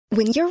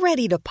When you're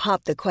ready to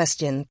pop the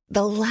question,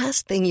 the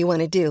last thing you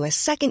want to do is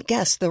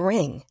second-guess the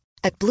ring.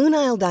 At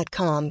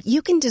BlueNile.com,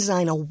 you can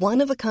design a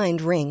one-of-a-kind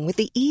ring with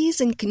the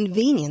ease and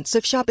convenience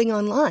of shopping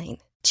online.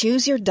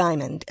 Choose your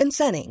diamond and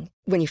setting.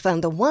 When you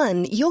find the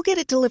one, you'll get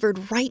it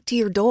delivered right to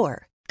your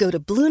door. Go to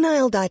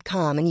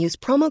BlueNile.com and use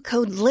promo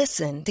code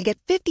LISTEN to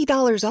get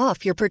 $50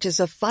 off your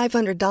purchase of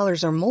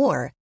 $500 or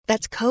more.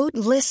 That's code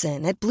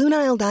LISTEN at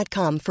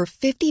BlueNile.com for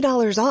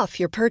 $50 off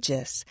your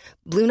purchase.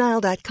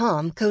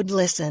 BlueNile.com, code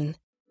LISTEN.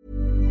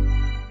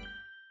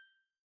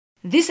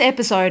 This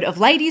episode of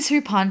Ladies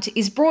Who Punt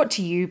is brought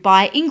to you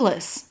by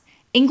Inglis.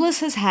 Inglis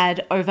has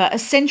had over a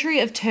century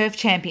of turf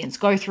champions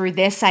go through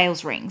their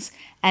sales rings,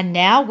 and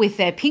now with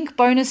their Pink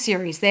Bonus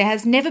series, there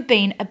has never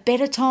been a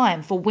better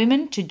time for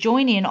women to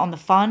join in on the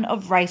fun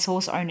of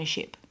racehorse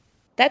ownership.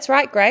 That's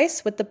right,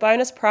 Grace. With the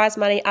bonus prize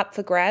money up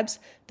for grabs,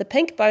 the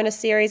Pink Bonus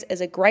series is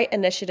a great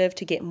initiative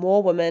to get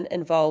more women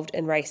involved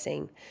in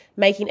racing,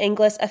 making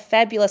Inglis a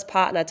fabulous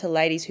partner to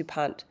Ladies Who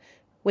Punt.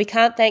 We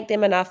can't thank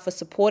them enough for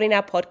supporting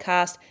our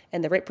podcast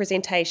and the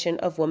representation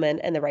of women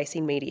in the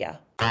racing media.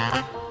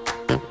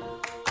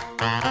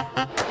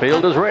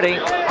 Field is ready.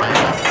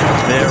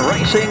 They're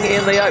racing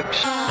in the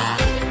Oaks.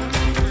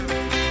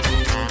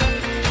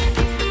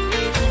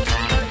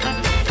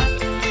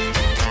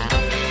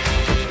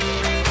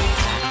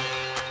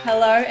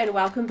 Hello and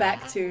welcome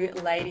back to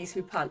Ladies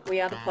Who Punt. We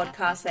are the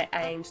podcast that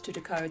aims to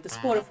decode the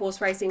sport of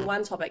horse racing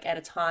one topic at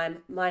a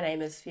time. My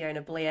name is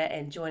Fiona Blair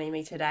and joining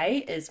me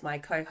today is my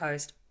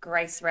co-host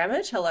Grace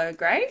Ramage. Hello,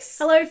 Grace.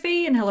 Hello,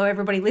 Fee, and hello,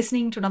 everybody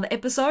listening to another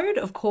episode.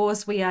 Of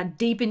course, we are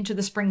deep into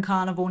the spring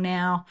carnival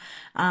now.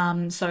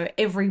 So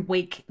every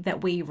week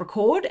that we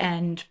record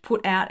and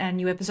put out our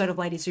new episode of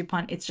Ladies Who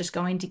Punt, it's just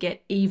going to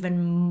get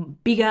even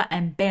bigger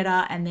and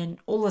better. And then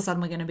all of a sudden,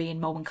 we're going to be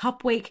in Melbourne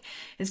Cup Week.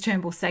 It's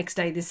Turnbull Stakes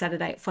Day this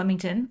Saturday at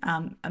Flemington.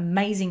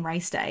 Amazing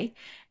race day.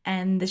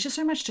 And there's just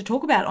so much to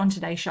talk about on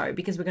today's show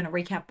because we're going to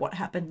recap what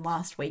happened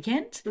last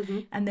weekend. Mm-hmm.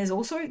 And there's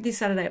also this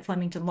Saturday at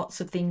Flemington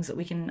lots of things that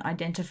we can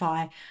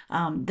identify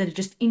that are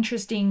just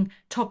interesting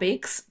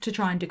topics to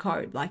try and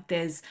decode. Like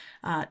there's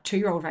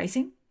 2-year-old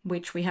racing,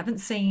 which we haven't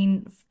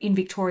seen in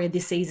Victoria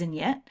this season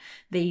yet.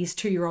 These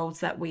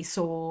 2-year-olds that we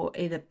saw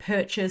either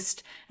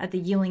purchased at the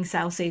yearling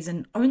sale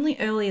season only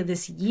earlier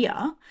this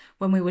year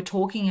when we were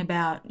talking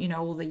about, you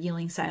know, all the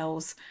yearling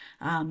sales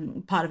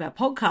part of our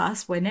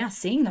podcast, we're now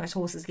seeing those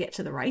horses get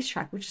to the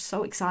racetrack, which is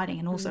so exciting,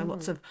 and also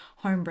lots of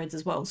homebreds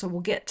as well. So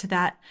we'll get to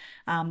that.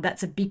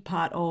 That's a big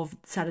part of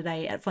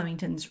Saturday at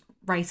Flemington's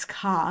race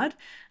card.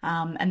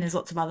 And there's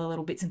lots of other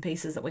little bits and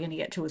pieces that we're going to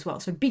get to as well.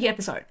 So big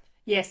episode.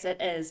 Yes,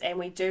 it is. And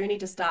we do need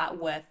to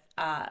start with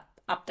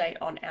update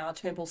on our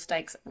Turnbull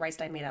Stakes race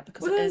day meetup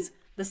because it is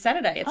the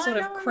Saturday. It's sort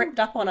of crept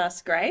up on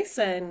us, Grace.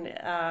 And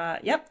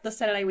this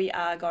Saturday we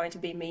are going to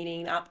be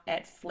meeting up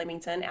at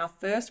Flemington, our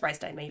first race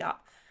day meetup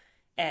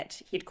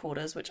at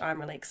headquarters, which I'm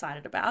really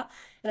excited about.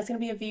 And it's going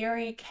to be a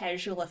very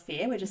casual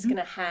affair. We're just going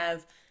to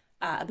have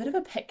a bit of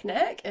a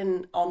picnic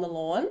on the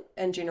lawn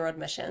and general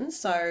admission.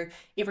 So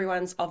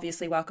everyone's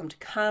obviously welcome to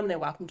come. They're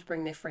welcome to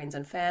bring their friends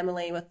and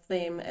family with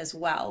them as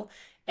well.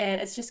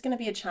 And it's just going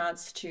to be a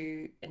chance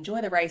to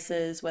enjoy the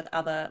races with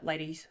other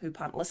Ladies Who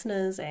Punt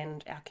listeners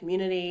and our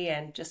community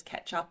and just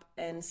catch up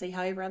and see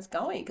how everyone's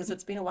going because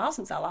it's been a while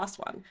since our last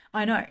one.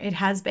 I know, it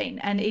has been.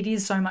 And it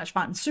is so much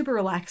fun. Super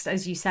relaxed,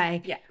 as you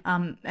say. Yeah.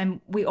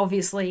 And we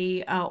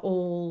obviously are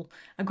all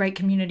a great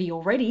community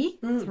already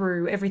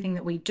through everything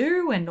that we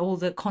do and all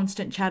the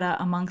constant chatter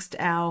amongst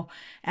our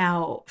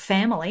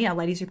family, our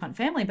Ladies Who Punt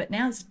family. But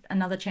now's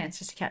another chance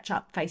just to catch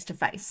up face to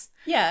face.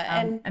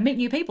 Yeah. And meet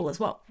new people as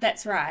well.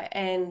 That's right.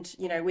 And,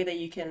 you know, whether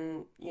you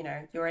can, you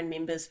know, you're in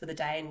members for the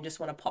day and you just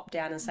want to pop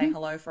down and say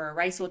hello for a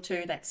race or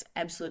two, that's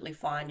absolutely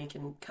fine. You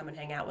can come and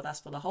hang out with us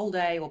for the whole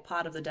day or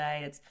part of the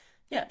day. It's,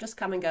 just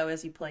come and go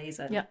as you please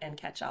and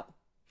catch up.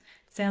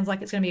 Sounds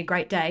like it's going to be a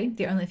great day.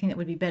 The only thing that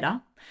would be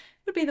better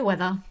would be the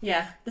weather.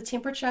 Yeah, the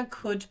temperature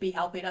could be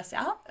helping us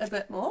out a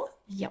bit more.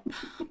 Yep,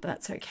 but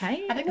that's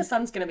okay. I think the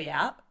sun's going to be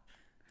out,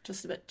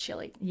 just a bit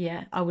chilly.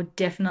 Yeah, I would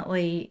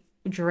definitely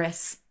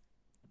dress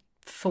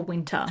for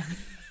winter.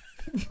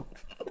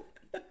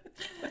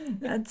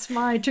 That's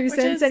my 2 cents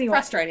Which is anyway.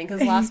 frustrating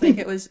because last week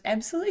it was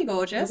absolutely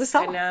gorgeous. It was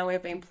summer. And now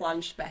we've been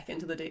plunged back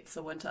into the depths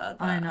of winter.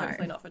 But I know.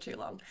 hopefully not for too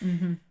long.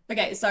 Mm-hmm.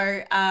 Okay,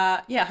 so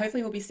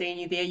hopefully we'll be seeing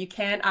you there. You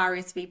can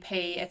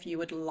RSVP if you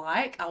would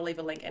like. I'll leave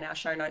a link in our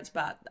show notes,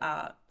 but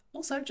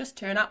also just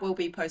turn up. We'll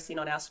be posting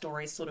on our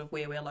stories sort of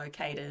where we're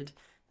located,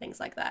 things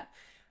like that.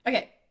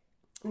 Okay,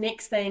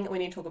 next thing we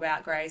need to talk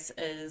about, Grace,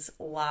 is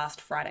last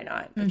Friday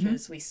night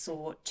because we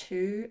saw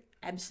 2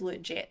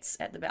 absolute jets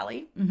at the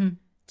Valley. Mm-hmm.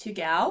 2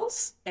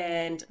 gals,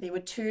 and there were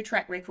 2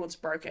 track records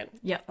broken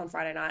on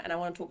Friday night, and I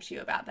want to talk to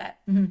you about that.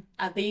 Mm-hmm.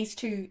 Are these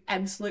 2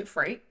 absolute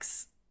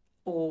freaks,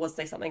 or was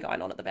there something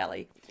going on at the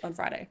Valley on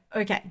Friday?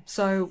 Okay,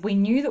 so we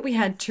knew that we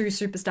had 2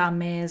 superstar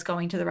mares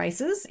going to the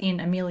races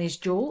in Amelia's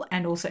Jewel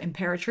and also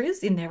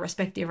Imperatriz in their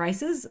respective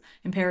races.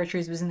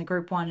 Imperatriz was in the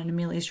Group 1 and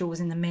Amelia's Jewel was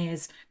in the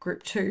mares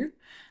Group 2.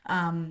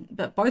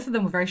 But both of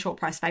them were very short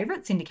price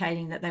favourites,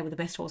 indicating that they were the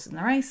best horses in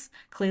the race,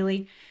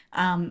 clearly.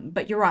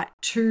 But you're right,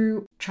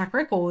 2 track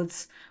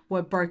records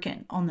were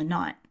broken on the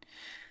night.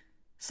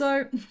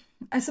 So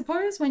I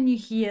suppose when you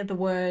hear the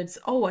words,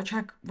 oh, a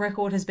track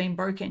record has been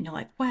broken, you're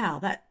like, wow,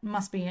 that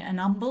must be an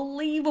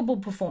unbelievable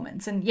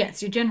performance. And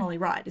yes, you're generally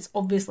right. It's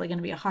obviously going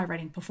to be a high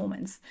rating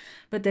performance,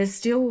 but there's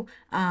still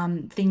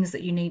things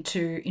that you need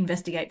to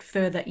investigate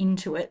further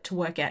into it to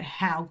work out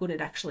how good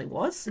it actually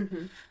was.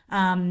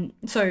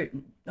 So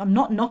I'm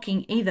not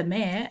knocking either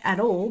mare at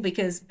all,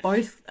 because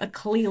both are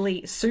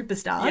clearly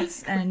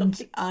superstars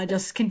and are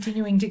just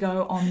continuing to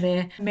go on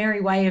their merry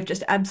way of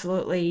just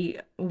absolutely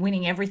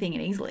winning everything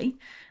and easily.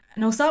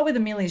 And I'll start with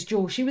Amelia's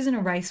Jewel. She was in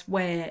a race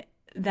where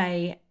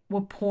they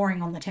were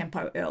pouring on the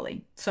tempo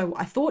early. So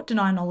I thought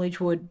Deny Knowledge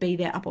would be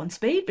there up on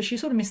speed, but she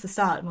sort of missed the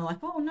start. And we're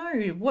like, oh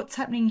no, what's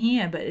happening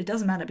here? But it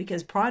doesn't matter,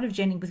 because Pride of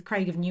Jenny with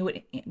Craig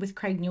Newitt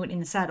in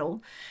the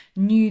saddle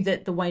knew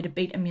that the way to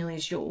beat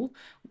Amelia's Jewel,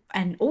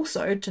 and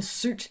also to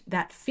suit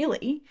that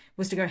filly,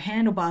 was to go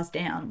handlebars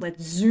down,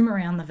 let's zoom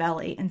around the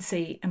valley and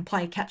see and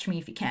play Catch Me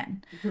If You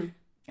Can.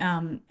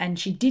 And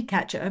she did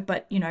catch her,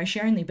 but, she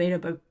only beat her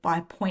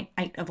by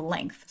 0.8 of a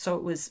length. So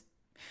it was,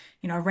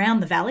 around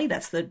the valley.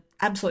 That's the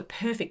absolute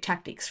perfect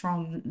tactics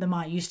from the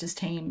Maya Eustace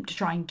team to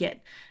try and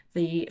get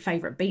the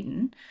favourite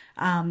beaten.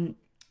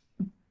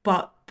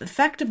 But the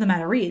fact of the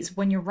matter is,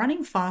 when you're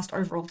running fast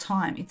overall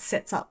time, it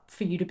sets up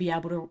for you to be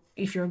able to,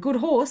 if you're a good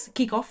horse,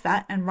 kick off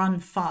that and run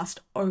fast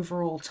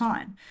overall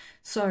time.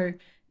 So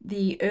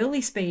the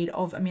early speed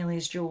of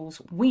Amelia's Jewel's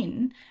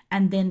win,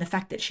 and then the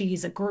fact that she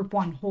is a Group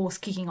 1 horse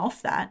kicking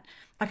off that,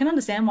 I can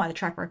understand why the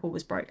track record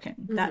was broken.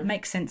 That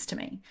makes sense to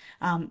me.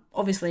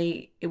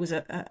 Obviously, it was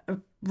a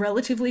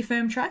relatively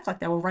firm track, like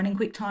they were running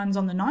quick times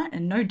on the night,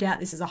 and no doubt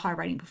this is a high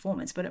rating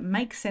performance, but it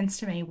makes sense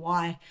to me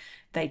why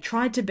they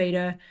tried to beat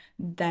her.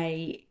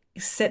 They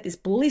set this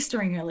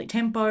blistering early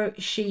tempo.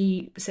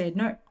 She said,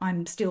 no,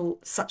 I'm still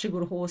such a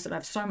good horse that I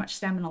have so much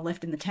stamina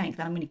left in the tank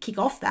that I'm going to kick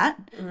off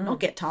that, not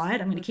get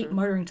tired. I'm going to keep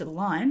motoring to the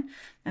line.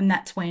 And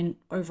that's when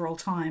overall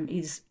time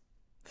is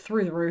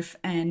through the roof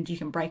and you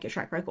can break a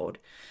track record.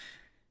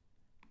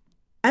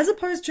 As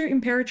opposed to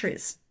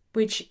Imperatrice,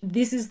 which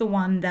this is the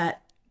one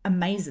that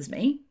amazes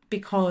me,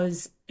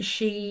 because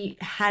she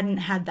hadn't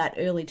had that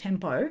early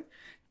tempo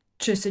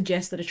to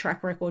suggest that a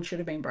track record should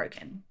have been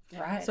broken.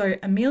 Right. So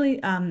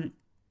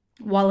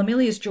while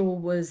Amelia's Jewel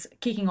was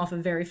kicking off a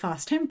very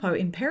fast tempo,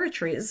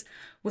 Imperatrice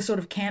was sort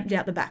of camped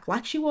out the back,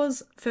 like she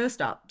was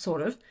first up,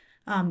 sort of.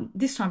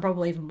 This time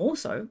probably even more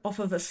so, off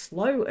of a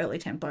slow early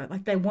tempo.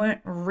 Like they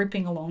weren't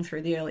ripping along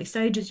through the early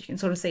stages. You can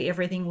sort of see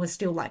everything was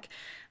still like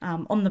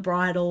on the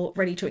bridle,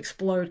 ready to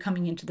explode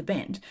coming into the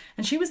bend.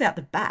 And she was out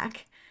the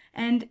back,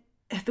 and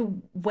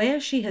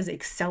where she has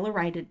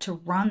accelerated to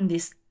run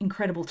this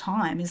incredible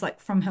time is like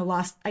from her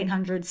last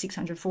 800,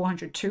 600,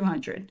 400,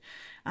 200.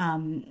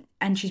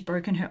 And she's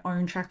broken her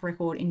own track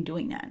record in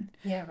doing that.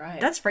 Yeah, right.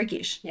 That's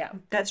freakish. Yeah.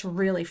 That's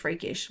really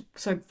freakish.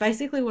 So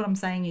basically what I'm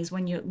saying is,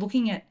 when you're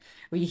looking at,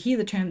 or you hear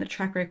the term that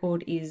track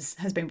record has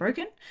been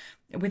broken,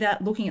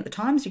 without looking at the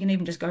times, you can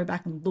even just go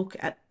back and look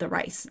at the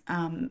race,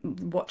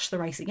 watch the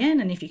race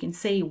again. And if you can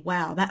see,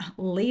 wow, that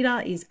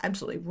leader is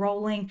absolutely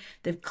rolling.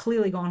 They've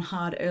clearly gone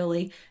hard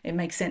early. It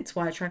makes sense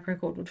why a track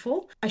record would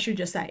fall. I should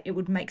just say it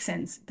would make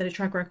sense that a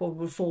track record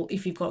would fall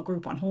if you've got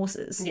Group 1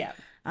 horses. Yeah.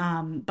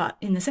 But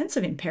in the sense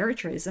of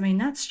Imperatrice, I mean,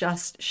 that's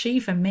just, she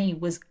for me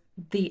was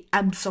the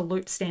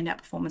absolute standout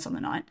performance on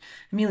the night.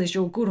 Amelia's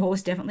Jewel, good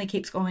horse, definitely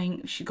keeps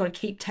going. She's got to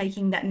keep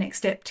taking that next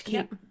step to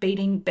keep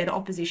beating better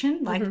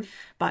opposition.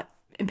 But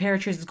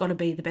Imperatrice has got to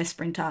be the best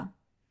sprinter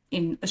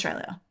in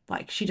Australia.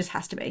 Like, she just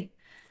has to be.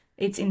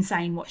 It's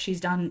insane what she's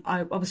done.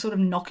 I was sort of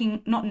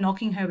not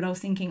knocking her, but I was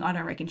thinking, I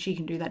don't reckon she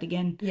can do that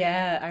again.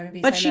 Yeah, I remember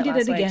you but saying she that did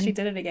last it week. again. She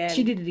did it again.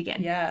 She did it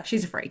again. Yeah.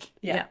 She's a freak.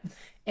 Yeah.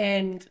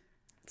 And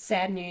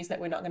sad news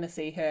that we're not going to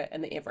see her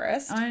in the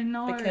Everest. I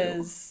know.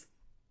 Because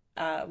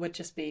it would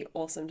just be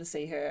awesome to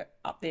see her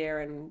up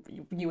there,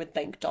 and you would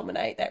think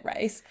dominate that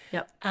race.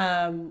 Yep.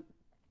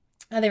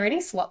 Are there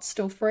any slots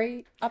still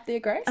free up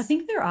there, Grace? I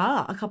think there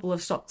are a couple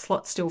of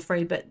slots still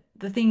free, but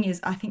the thing is,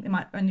 I think there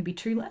might only be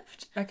 2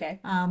 left. Okay.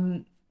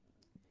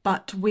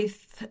 But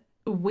with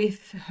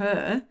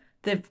her,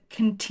 they've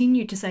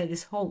continued to say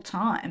this whole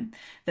time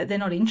that they're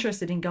not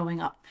interested in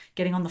going up,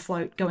 getting on the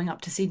float, going up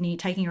to Sydney,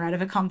 taking her out of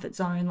her comfort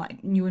zone,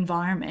 like new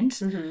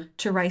environment,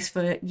 to race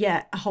for,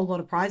 a whole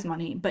lot of prize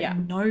money, but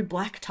no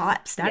black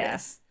type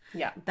status.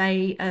 Yeah.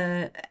 They,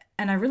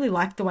 and I really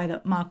liked the way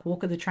that Mark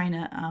Walker, the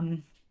trainer,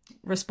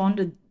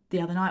 responded the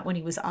other night when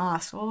he was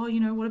asked,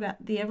 what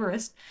about the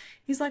Everest?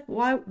 He's like,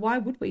 why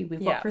would we?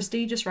 We've got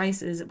prestigious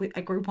races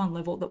at Group 1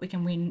 level that we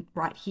can win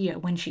right here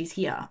when she's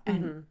here,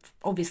 and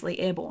obviously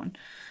airborne.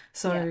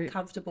 So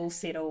comfortable,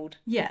 settled.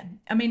 Yeah.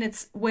 I mean,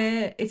 it's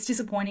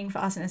disappointing for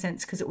us in a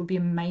sense, because it would be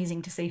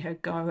amazing to see her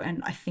go,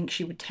 and I think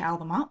she would towel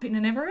them up in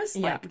an Everest.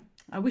 Yeah. Like,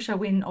 I wish I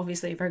win,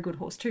 obviously a very good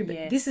horse too,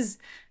 but this is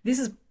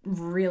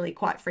really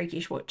quite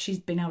freakish what she's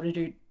been able to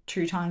do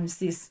 2 times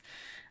this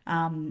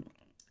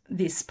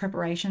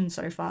preparation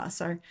so far.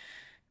 So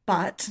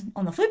But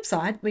on the flip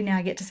side, we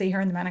now get to see her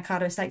in the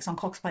Manikato Stakes on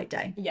Cox Plate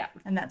Day. Yeah.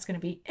 And that's going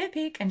to be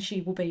epic. And she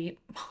will be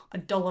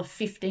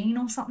 $1.15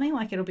 or something.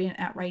 Like, it'll be an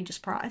outrageous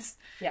price.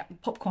 Yeah.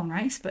 Popcorn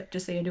race, but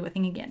just see her do a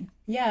thing again.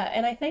 Yeah,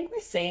 and I think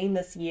we're seeing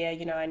this year,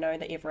 you know, I know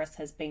that Everest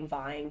has been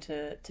vying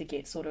to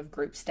get sort of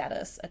group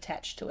status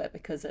attached to it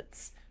because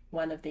it's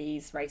one of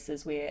these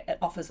races where it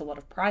offers a lot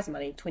of prize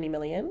money, 20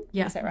 million.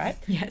 Yeah. Is that right?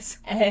 Yes.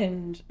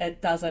 And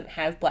it doesn't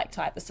have black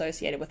type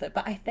associated with it.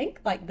 But I think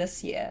like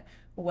this year,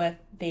 with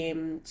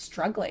them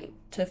struggling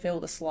to fill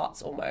the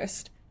slots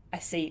almost, I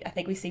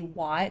think we see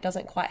why it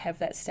doesn't quite have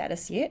that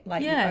status yet.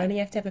 Like, you only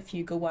have to have a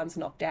few good ones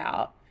knocked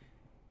out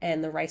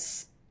and the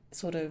race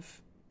sort of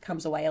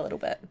comes away a little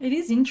bit. It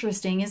is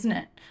interesting, isn't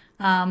it?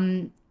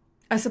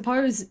 I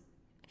suppose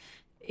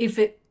if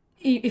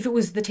it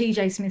was the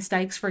TJ Smith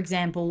Stakes, for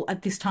example,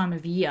 at this time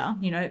of year,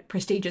 you know,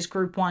 prestigious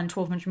Group 1,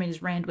 1,200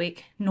 metres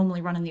Randwick, normally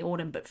run in the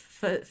autumn, but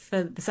for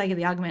the sake of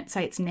the argument,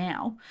 say it's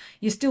now,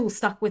 you're still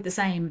stuck with the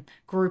same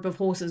group of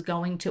horses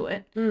going to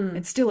it.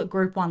 It's still at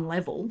Group 1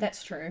 level.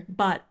 That's true.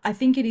 But I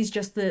think it is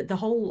just the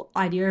whole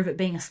idea of it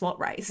being a slot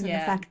race and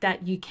the fact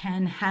that you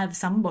can have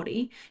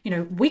somebody, you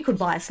know, we could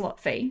buy a slot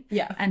fee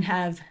and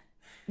have,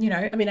 you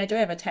know... I mean, I do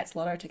have a Tats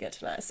Lotto ticket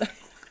tonight, so...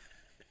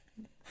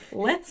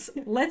 Let's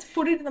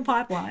put it in the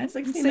pipeline. It's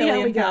like see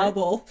how we go.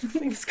 Powerball.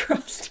 Fingers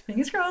crossed.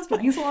 Fingers crossed,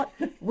 playing a slot.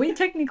 We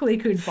technically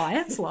could buy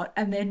a slot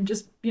and then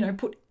just, you know,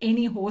 put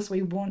any horse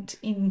we want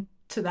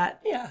into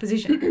that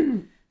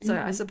position. So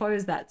I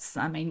suppose that's,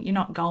 I mean, you're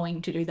not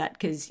going to do that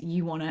because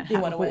you want to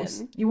have a horse.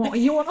 Win.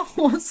 You want a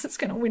horse that's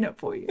going to win it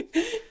for you.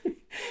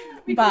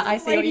 But I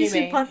see what you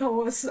mean. Punt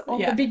horse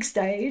on the big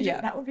stage.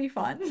 Yeah. That would be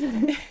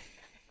fun.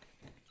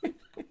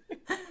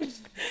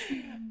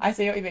 I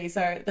see what you mean.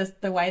 So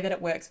the way that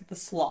it works with the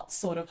slots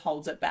sort of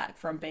holds it back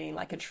from being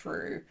like a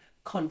true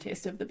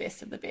contest of the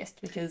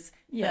best because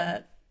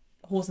the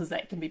horses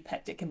that can be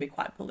picked, it can be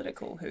quite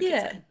political who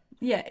gets in.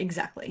 Yeah,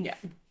 exactly. Yeah.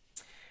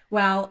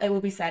 Well, it will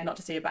be sad not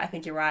to see it, but I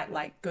think you're right.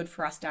 Like, good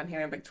for us down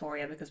here in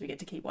Victoria because we get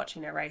to keep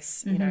watching our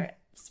race, you know,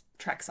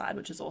 trackside,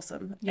 which is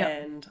awesome.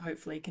 And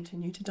hopefully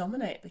continue to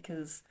dominate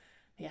because,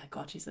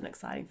 God, she's an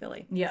exciting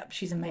filly. Yeah,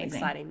 she's amazing. An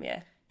exciting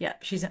mare. Yeah,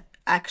 she's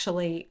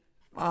actually...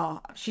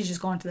 she's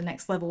just gone to the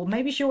next level.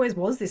 Maybe she always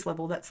was this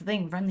level. That's the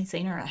thing. We've only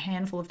seen her a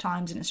handful of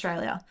times in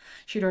Australia.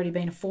 She'd already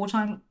been a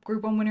 4-time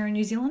Group 1 winner in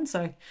New Zealand.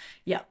 So,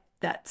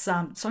 that's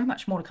so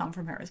much more to come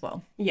from her as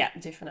well. Yeah,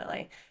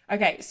 definitely.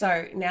 Okay,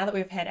 so now that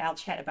we've had our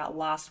chat about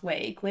last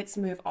week, let's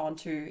move on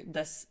to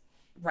this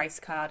race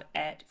card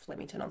at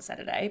Flemington on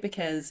Saturday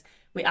because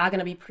we are going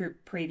to be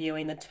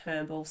previewing the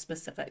Turnbull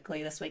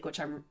specifically this week, which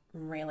I'm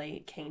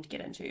really keen to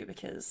get into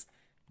because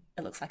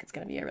it looks like it's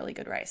going to be a really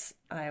good race.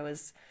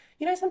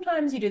 You know,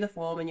 sometimes you do the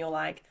form and you're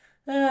like,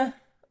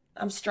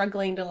 I'm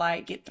struggling to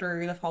like get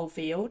through the whole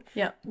field.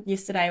 Yeah.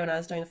 Yesterday when I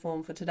was doing the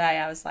form for today,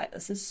 I was like,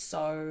 this is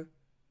so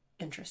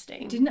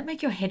interesting. Didn't it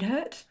make your head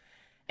hurt?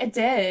 It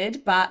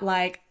did, but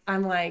like, I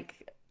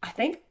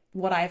think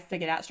what I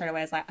figured out straight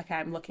away is like, okay,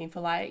 I'm looking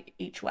for like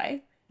each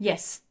way.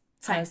 Yes.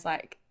 So I was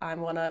like, I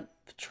want to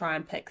try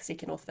and pick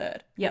second or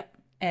third. Yep.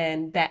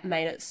 And that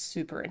made it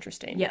super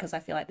interesting because I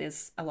feel like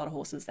there's a lot of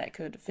horses that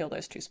could fill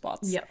those two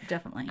spots. Yep,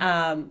 definitely.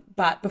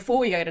 But before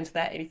we go into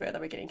that any further,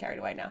 we're getting carried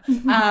away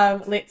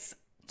now. Let's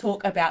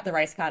talk about the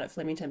race card at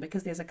Flemington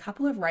because there's a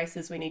couple of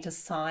races we need to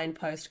sign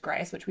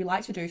post-Grace, which we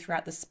like to do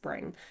throughout the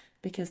spring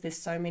because there's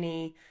so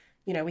many,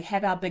 you know, we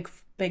have our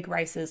big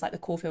races like the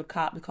Caulfield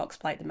Cup, the Cox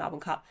Plate, the Melbourne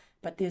Cup,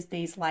 but there's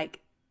these like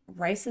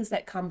races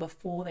that come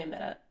before them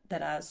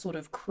that are sort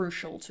of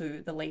crucial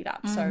to the lead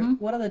up. So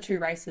what are the two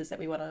races that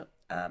we want to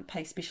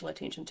pay special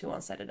attention to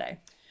on Saturday?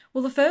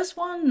 Well, the first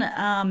one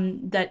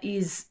that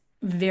is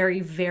very,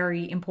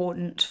 very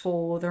important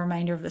for the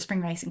remainder of the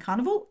Spring Racing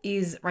Carnival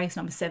is race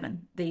number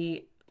 7,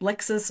 the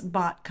Lexus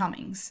Bart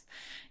Cummings.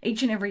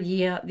 Each and every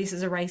year, this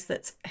is a race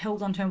that's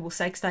held on Turnbull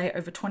Stakes Day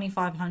over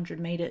 2,500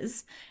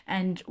 metres.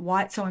 And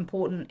why it's so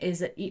important is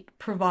that it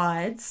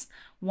provides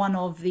one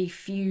of the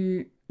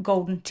few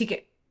golden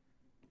tickets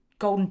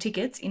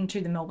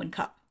into the Melbourne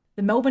Cup.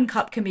 The Melbourne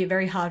Cup can be a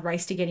very hard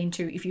race to get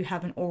into if you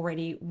haven't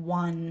already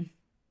won,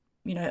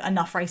 you know,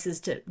 enough races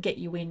to get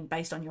you in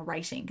based on your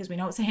rating, because we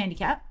know it's a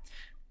handicap.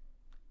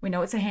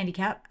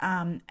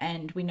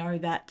 And we know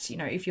that, you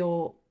know, if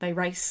they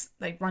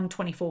run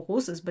 24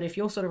 horses, but if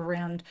you're sort of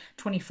around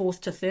 24th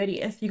to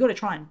 30th, you got to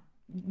try and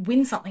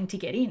win something to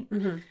get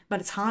in.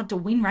 But it's hard to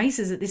win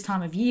races at this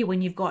time of year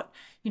when you've got,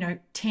 you know,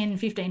 10,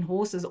 15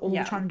 horses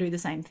all trying to do the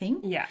same thing.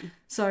 Yeah.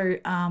 So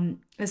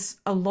there's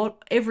a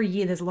lot, every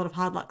year there's a lot of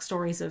hard luck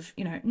stories of,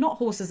 you know, not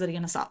horses that are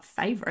going to start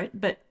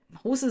favourite, but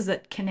horses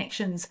that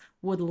connections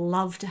would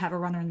love to have a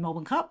runner in the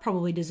Melbourne Cup,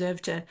 probably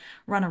deserve to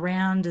run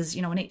around as,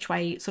 you know, an each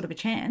way sort of a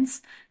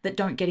chance, that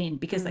don't get in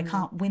because they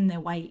can't win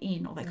their way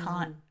in, or they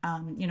can't,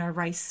 you know,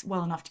 race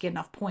well enough to get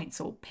enough points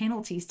or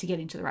penalties to get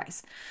into the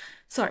race.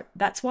 So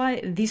that's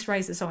why this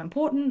race is so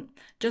important.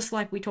 Just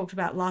like we talked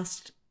about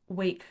last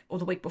week, or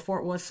the week before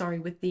it was,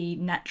 with the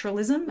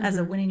naturalism as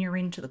a winning you're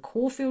into the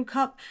Caulfield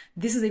Cup,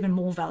 this is even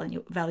more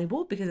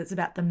valuable because it's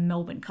about the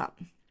Melbourne Cup.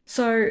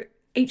 So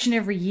each and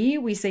every year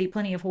we see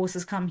plenty of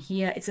horses come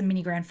here. It's a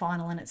mini grand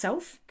final in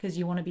itself because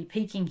you want to be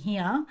peaking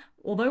here.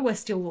 Although we're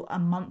still a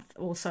month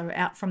or so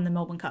out from the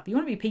Melbourne Cup, you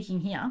want to be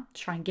peaking here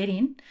to try and get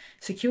in,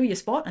 secure your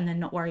spot, and then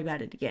not worry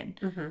about it again.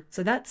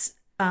 So that's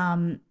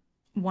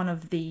one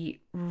of the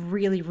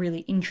really,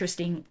 really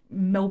interesting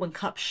Melbourne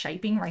Cup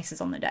shaping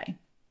races on the day.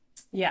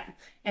 Yeah.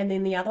 And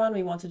then the other one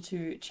we wanted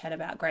to chat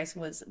about, Grace,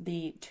 was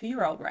the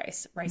 2-year-old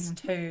race, race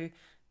 2,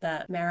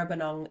 the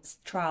Maribyrnong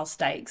Trial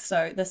Stakes.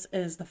 So this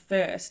is the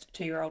first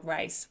 2-year-old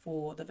race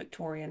for the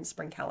Victorian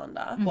spring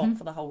calendar, well,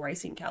 for the whole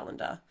racing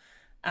calendar.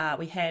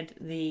 We had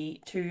the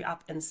 2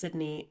 up in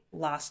Sydney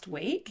last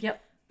week.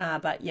 Yep.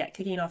 But yeah,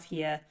 kicking off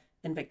here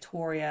in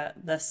Victoria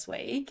this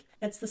week.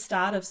 It's the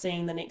start of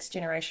seeing the next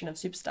generation of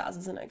superstars,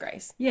 isn't it,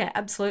 Grace? Yeah,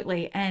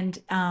 absolutely.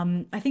 And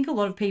I think a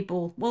lot of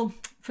people, well,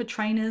 for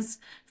trainers,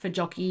 for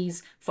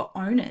jockeys, for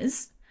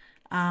owners,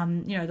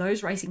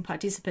 those racing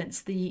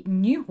participants, the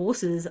new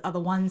horses are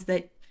the ones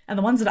that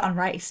are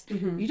unraced.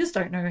 You just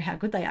don't know how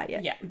good they are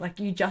yet. Yeah.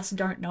 Like, you just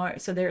don't know.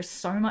 So there's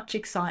so much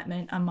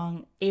excitement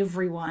among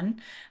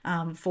everyone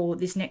for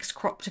this next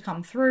crop to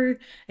come through.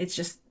 It's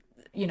just,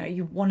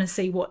 you want to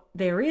see what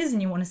there is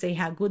and you want to see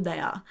how good they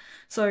are.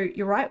 So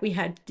you're right, we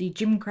had the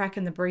Gimcrack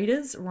and the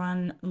Breeders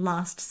run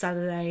last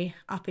Saturday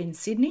up in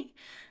Sydney.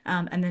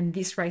 And then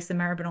this race, the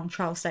Maribyrnong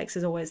Trial Stakes,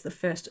 is always the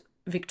first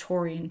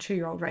Victorian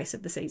 2-year-old race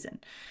of the season.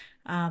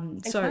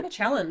 And quite a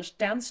challenge,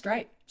 down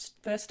straight,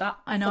 first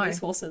up for these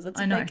horses.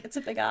 It's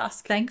a big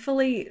ask.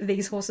 Thankfully,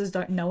 these horses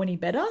don't know any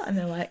better and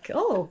they're like,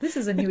 oh, this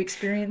is a new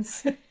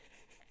experience.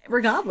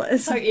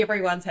 Regardless. So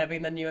everyone's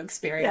having the new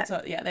experience. Yeah,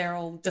 so, yeah, they're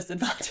all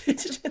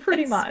disadvantaged.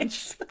 Pretty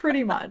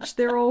much.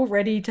 They're all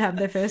ready to have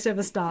their first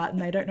ever start and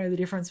they don't know the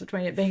difference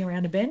between it being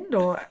around a bend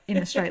or in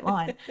a straight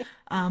line.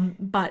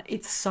 But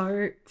it's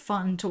so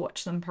fun to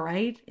watch them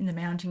parade in the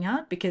mounting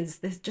yard because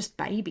they're just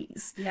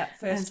babies. Yeah,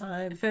 first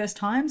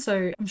time.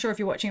 So I'm sure if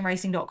you're watching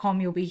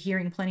racing.com, you'll be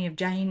hearing plenty of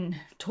Jane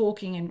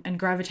talking and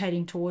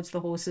gravitating towards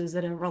the horses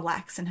that are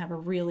relaxed and have a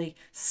really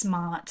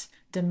smart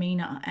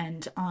demeanor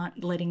and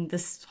aren't letting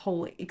this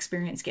whole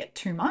experience get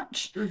too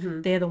much.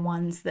 They're the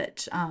ones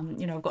that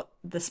have got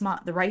the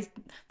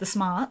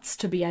smarts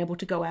to be able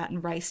to go out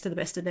and race to the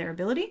best of their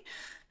ability.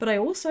 But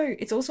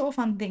it's also a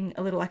fun thing,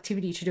 a little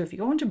activity to do. If you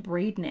go onto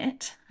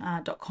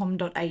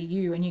breednet.com.au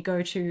and you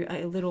go to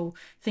a little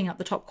thing up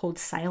the top called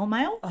Sale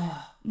Mail,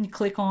 and you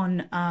click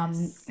on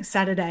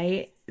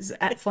Saturday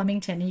at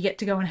Flemington, and you get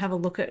to go and have a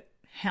look at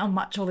how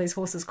much all these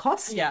horses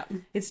cost. Yeah.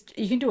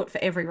 You can do it for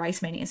every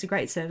race meeting. It's a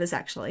great service,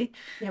 actually.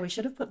 Yeah, we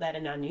should have put that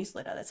in our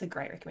newsletter. That's a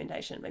great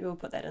recommendation. Maybe we'll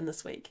put that in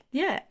this week.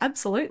 Yeah,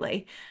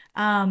 absolutely.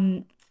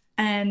 And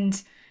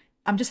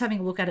I'm just having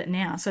a look at it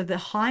now. So the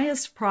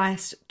highest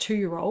priced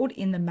 2-year-old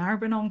in the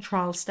Maribyrnong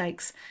Trial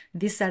Stakes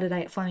this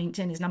Saturday at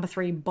Flemington is number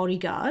 3,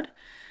 Bodyguard.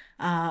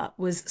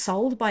 Was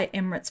sold by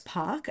Emirates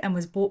Park and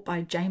was bought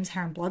by James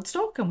Harron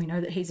Bloodstock, and we know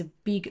that he's a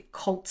big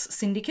Colts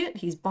syndicate.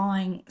 He's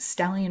buying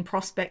stallion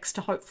prospects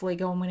to hopefully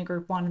go and win a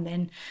Group 1 and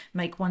then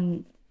make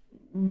 $1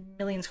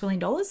 million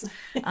squillion.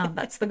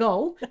 That's the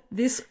goal.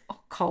 This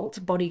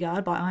colt,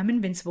 Bodyguard by I'm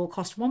Invincible,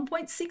 cost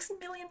 $1.6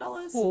 million.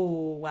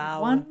 Oh,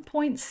 wow.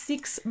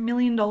 $1.6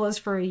 million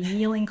for a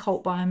yearling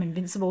colt by I'm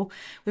Invincible.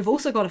 We've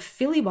also got a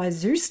filly by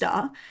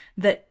Zoostar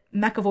that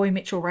McAvoy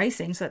Mitchell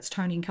Racing, so that's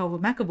Tony and Kelvin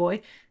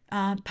McAvoy,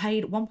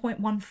 paid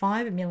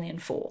 $1.15 million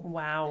for.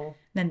 Wow.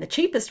 Then the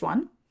cheapest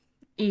one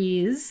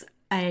is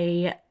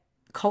a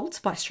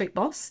colt by Street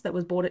Boss that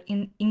was bought at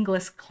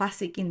Inglis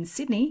Classic in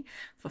Sydney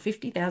for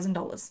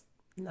 $50,000.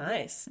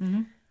 Nice.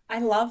 I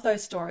love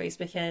those stories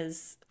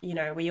because,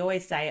 we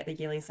always say at the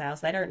yearling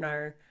sales, they don't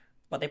know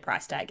what their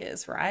price tag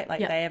is, right? Like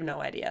they have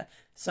no idea.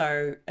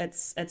 So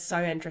it's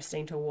so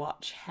interesting to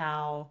watch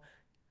how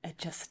it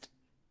just,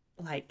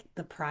 like,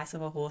 the price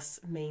of a horse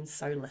means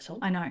so little.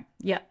 I know.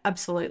 Yeah,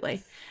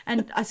 absolutely.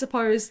 And I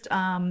suppose,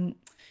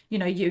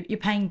 you're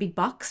paying big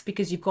bucks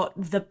because you've got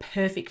the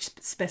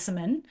perfect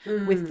specimen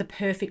with the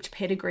perfect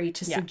pedigree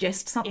to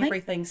suggest something.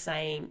 Everything's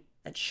saying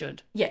it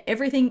should. Yeah,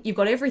 you've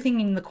got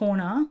everything in the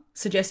corner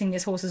suggesting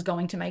this horse is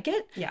going to make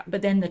it. Yeah.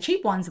 But then the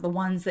cheap ones are the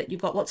ones that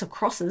you've got lots of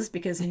crosses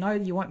because no,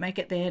 you won't make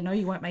it there. No,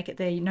 you won't make it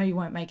there. No, you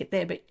won't make it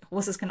there. But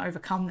horses can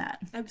overcome that.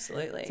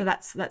 Absolutely. So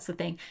that's the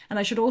thing. And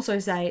I should also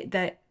say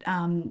that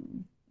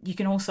you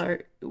can also,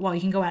 while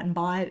you can go out and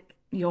buy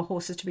your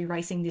horses to be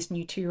racing this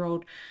new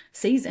 2-year-old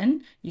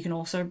season, you can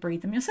also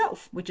breed them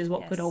yourself, which is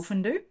what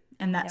Godolphin do.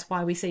 And that's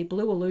why we see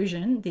Blue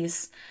Illusion,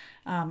 this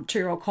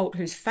 2-year-old colt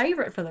who's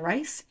favourite for the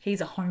race. He's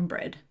a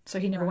homebred. So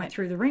he never went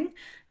through the ring.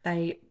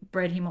 They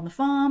bred him on the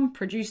farm,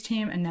 produced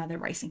him, and now they're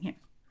racing him.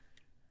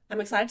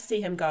 I'm excited to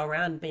see him go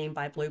around being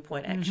by Blue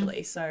Point,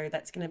 actually. So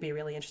that's going to be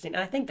really interesting.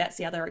 And I think that's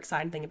the other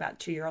exciting thing about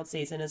 2-year-old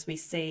season is we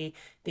see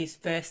these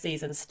first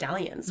season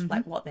stallions,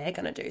 like what they're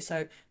going to do.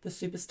 So the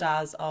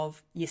superstars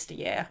of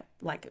yesteryear,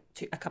 like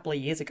a couple of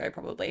years ago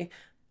probably,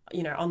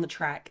 on the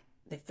track,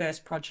 their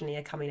first progeny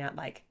are coming out,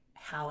 like,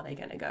 how are they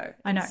going to go?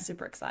 I know. It's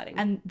super exciting.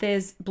 And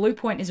Blue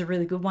Point is a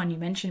really good one you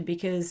mentioned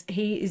because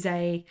he is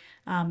a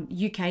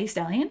UK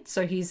stallion.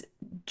 So he's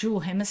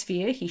dual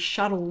hemisphere. He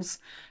shuttles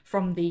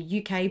from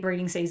the UK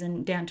breeding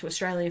season down to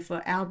Australia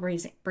for our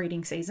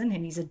breeding season,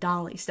 and he's a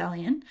Darley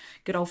stallion,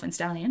 Godolphin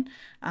stallion.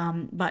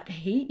 But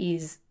he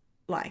is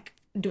like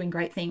doing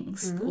great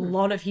things. A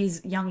lot of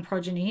his young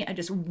progeny are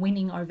just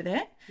winning over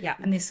there. Yeah.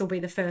 And this will be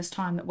the first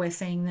time that we're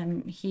seeing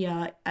them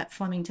here at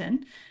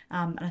Flemington.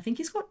 And I think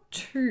he's got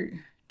two.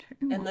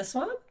 And this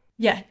one?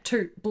 Yeah,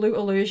 two. Blue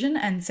Illusion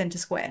and Centre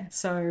Square.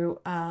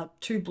 So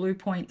 2 blue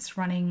points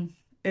running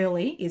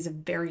early is a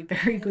very,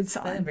 very good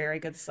sign. A very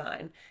good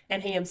sign.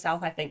 And he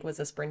himself, I think, was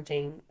a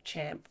sprinting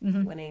champ,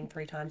 winning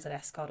 3 times at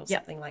Ascot or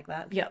something like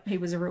that. Yep, he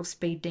was a real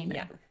speed demon.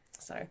 Yeah.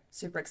 So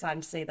super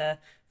excited to see the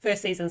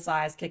first season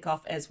sires kick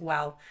off as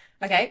well.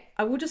 Okay.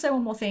 I will just say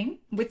one more thing.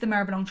 With the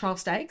Maribyrnong Trial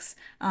Stakes,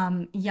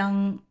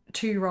 young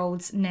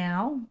 2-year-olds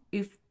now,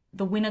 if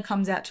the winner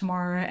comes out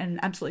tomorrow and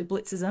absolutely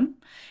blitzes them,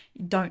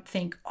 don't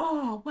think,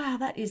 oh, wow,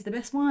 that is the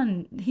best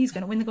one. He's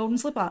going to win the Golden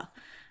Slipper.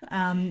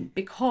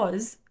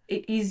 Because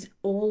it is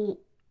all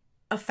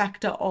a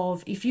factor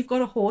of if you've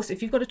got a horse,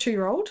 if you've got a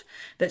 2-year-old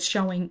that's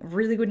showing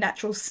really good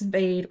natural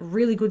speed,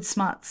 really good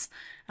smarts,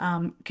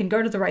 can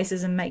go to the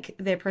races and make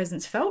their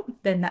presence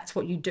felt, then that's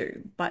what you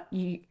do. But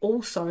you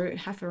also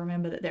have to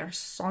remember that there are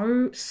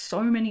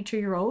so many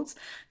 2-year-olds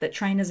that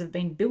trainers have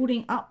been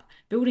building up,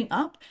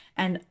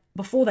 and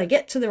before they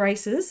get to the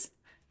races,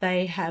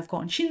 they have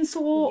gone shin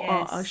sore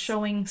or are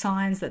showing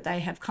signs that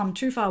they have come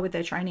too far with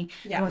their training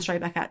and gone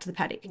straight back out to the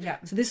paddock. Yeah.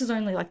 So this is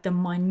only like the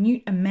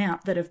minute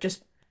amount that have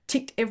just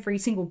ticked every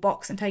single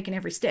box and taken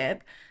every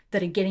step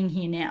that are getting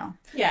here now.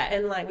 Yeah,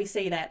 and like we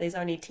see that there's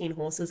only 10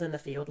 horses in the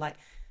field. Like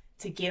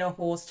to get a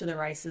horse to the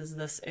races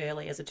this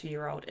early as a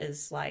 2-year-old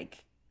is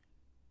like,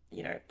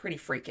 you know, pretty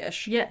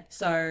freakish. Yeah.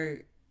 So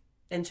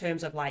in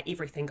terms of like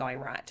everything going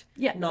right.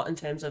 Yeah. Not in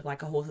terms of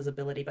like a horse's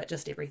ability, but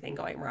just everything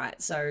going right.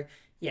 So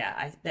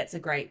yeah, that's a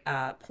great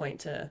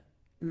point to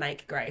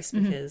make, Grace,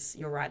 because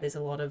you're right. There's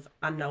a lot of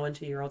unknown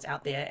 2-year-olds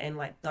out there, and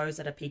like those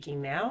that are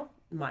peaking now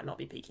might not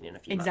be peaking in a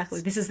few Exactly.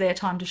 months. This is their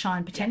time to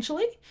shine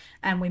potentially,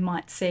 and we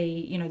might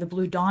see, you know, the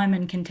Blue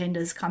Diamond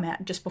contenders come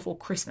out just before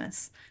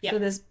Christmas. Yep. So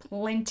there's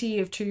plenty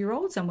of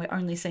 2-year-olds, and we're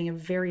only seeing a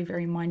very,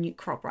 very minute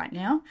crop right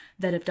now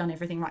that have done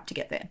everything right to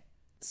get there.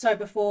 So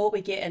before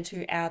we get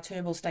into our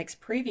Turnbull Stakes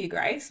preview,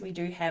 Grace, we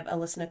do have a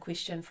listener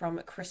question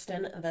from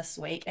Kristen this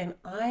week, and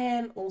I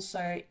am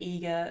also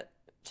eager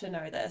to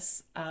know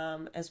this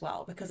as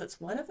well, because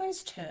it's one of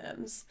those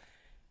terms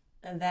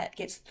that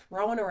gets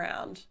thrown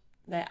around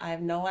that I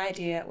have no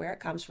idea where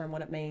it comes from,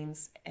 what it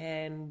means,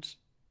 and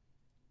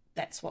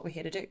that's what we're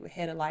here to do. We're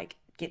here to like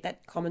get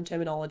that common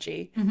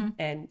terminology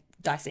and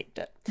dissect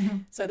it.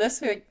 So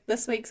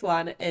this week's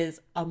one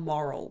is a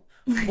moral.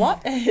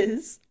 What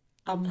is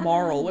a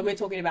moral when we're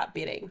talking about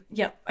betting?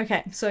 Yep.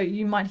 Okay. So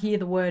you might hear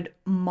the word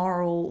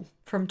moral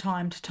from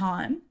time to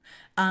time.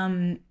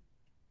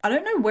 I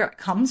don't know where it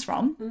comes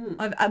from.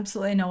 I've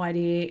absolutely no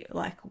idea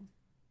like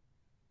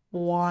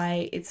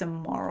why it's a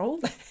moral,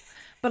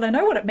 but I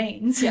know what it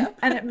means. Yeah.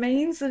 And it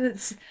means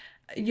that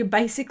you're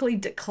basically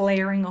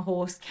declaring a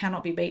horse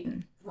cannot be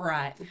beaten.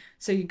 Right.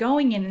 So you're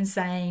going in and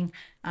saying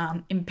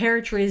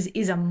Imperatriz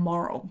is a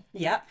moral.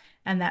 Yep.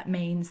 And that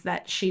means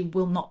that she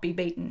will not be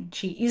beaten.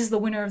 She is the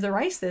winner of the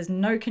race. There's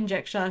no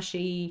conjecture.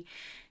 She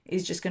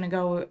is just going to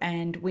go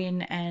and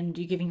win, and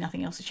you're giving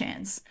nothing else a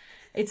chance.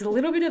 It's a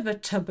little bit of a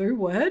taboo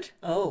word.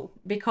 Oh.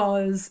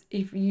 Because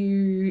if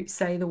you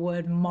say the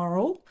word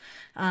moral,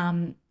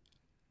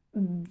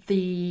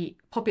 the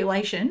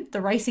population,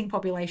 the racing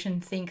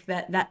population, think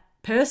that that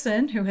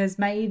person who has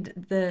made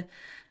the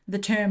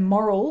term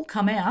moral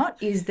come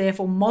out is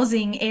therefore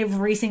mozzing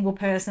every single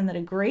person that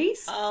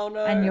agrees. Oh,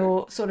 no. And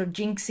you're sort of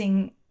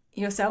jinxing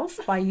yourself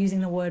by using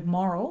the word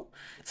moral.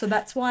 So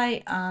that's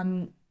why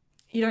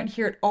you don't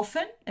hear it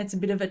often. It's a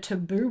bit of a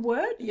taboo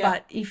word. Yeah.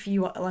 But if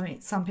you, I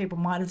mean, some people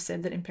might have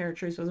said that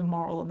Imperatriz was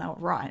immoral and they were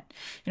right.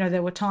 You know,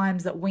 there were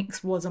times that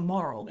Winx was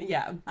immoral.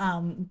 Yeah.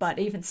 But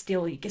even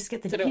still, you just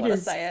get the Didn't want to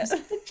say it. The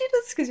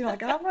jitters, because you're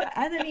like, I'm not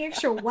add any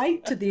extra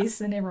weight to this,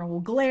 and everyone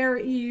will glare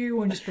at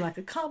you and just be like,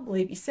 I can't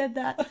believe you said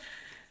that.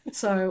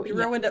 So You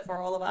ruined it for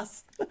all of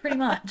us. pretty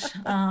much.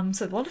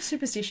 So a lot of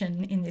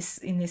superstition in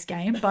this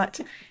game, but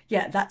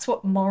yeah, that's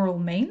what moral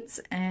means,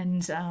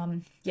 and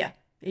yeah,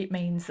 it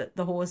means that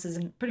the horse is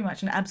pretty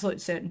much an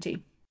absolute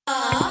certainty.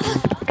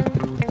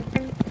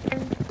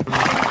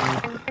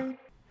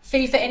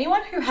 Fee, for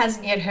anyone who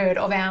hasn't yet heard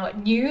of our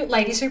new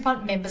Ladies Who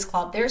Punt Members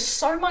Club, there is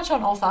so much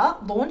on offer,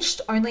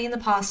 launched only in the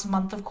past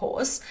month, of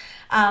course.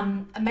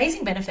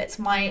 Amazing benefits.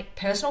 My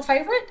personal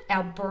favourite,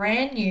 our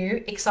brand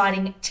new,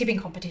 exciting tipping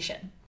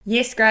competition.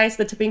 Yes, Grace,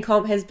 the tipping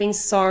comp has been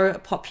so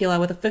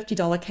popular with a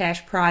 $50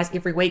 cash prize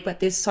every week,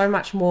 but there's so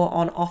much more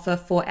on offer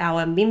for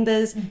our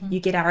members. You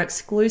get our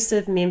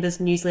exclusive members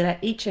newsletter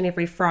each and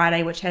every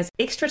Friday, which has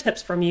extra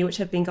tips from you, which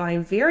have been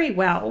going very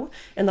well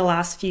in the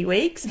last few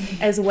weeks,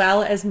 as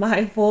well as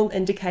my form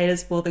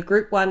indicators for the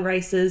Group 1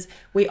 races.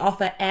 We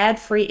offer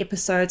ad-free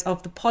episodes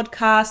of the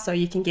podcast, so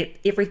you can get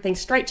everything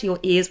straight to your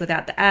ears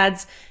without the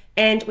ads.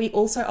 And we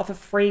also offer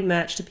free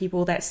merch to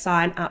people that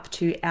sign up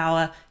to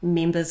our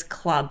members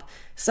club.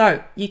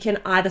 So you can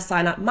either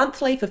sign up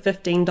monthly for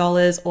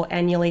 $15 or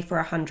annually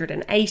for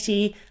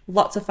 $180.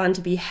 Lots of fun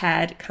to be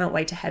had. Can't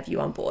wait to have you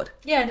on board.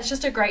 Yeah, and it's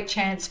just a great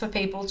chance for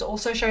people to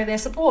also show their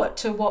support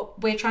to what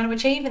we're trying to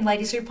achieve in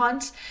Ladies Who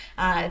Punt.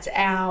 It's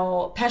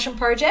our passion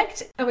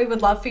project, and we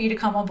would love for you to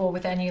come on board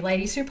with our new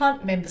Ladies Who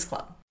Punt members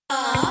club.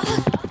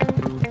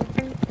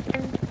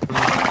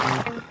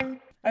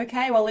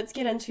 Okay, well, let's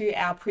get into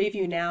our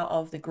preview now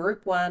of the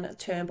Group 1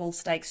 Turnbull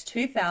Stakes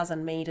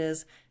 2,000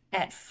 metres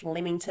at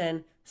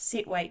Flemington.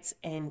 Set weights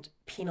and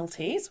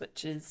penalties,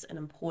 which is an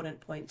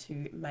important point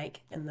to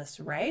make in this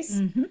race.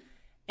 Mm-hmm.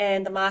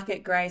 And the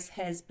market, Grace,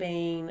 has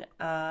been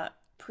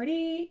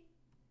pretty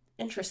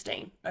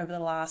interesting over the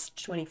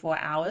last 24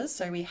 hours.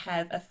 So we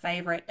have a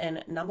favourite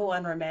in number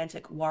 1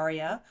 Romantic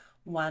Warrior,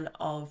 one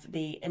of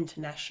the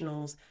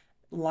internationals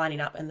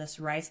lining up in this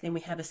race. Then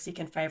we have a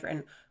second favourite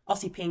in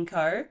Aussie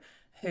Pinko,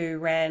 who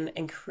ran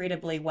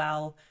incredibly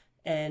well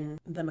in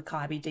the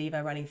Maccabi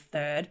Diva, running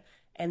third.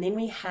 And then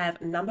we have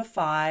number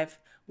 5,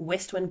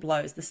 West Wind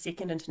Blows, the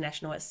second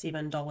international, at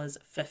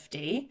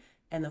 $7.50.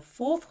 And the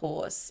fourth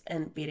horse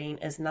in betting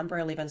is number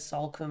 11,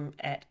 Solcombe,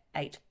 at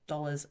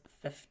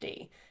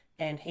 $8.50.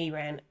 And he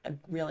ran a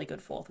really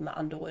good fourth in the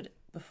Underwood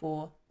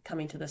before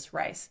coming to this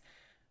race.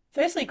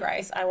 Firstly,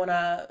 Grace, I want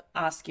to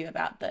ask you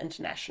about the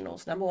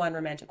internationals. Number 1,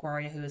 Romantic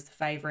Warrior, who is the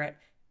favourite,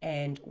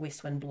 and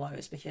West Wind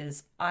Blows,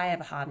 because I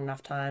have a hard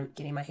enough time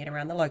getting my head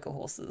around the local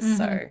horses. Mm-hmm.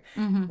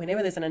 So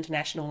whenever there's an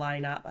international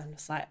lining up, I'm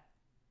just like,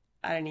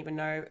 I don't even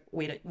know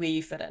where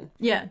you fit in.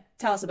 Yeah.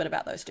 Tell us a bit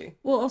about those two.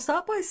 Well, I'll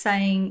start by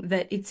saying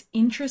that it's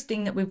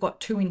interesting that we've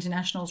got 2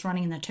 internationals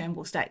running in the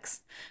Turnbull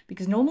Stakes,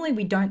 because normally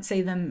we don't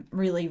see them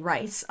really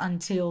race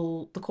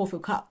until the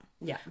Caulfield Cup.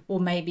 Yeah. Or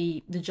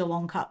maybe the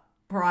Geelong Cup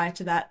prior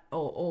to that,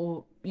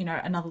 or you know,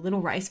 another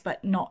little race,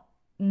 but not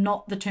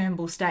the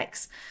Turnbull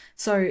Stakes.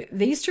 So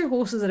these 2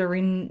 horses that are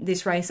in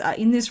this race are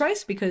in this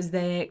race because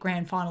their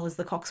grand final is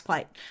the Cox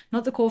Plate,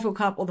 not the Caulfield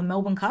Cup or the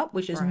Melbourne Cup,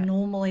 which is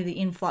normally the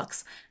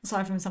influx.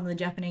 Aside from some of the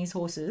Japanese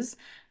horses,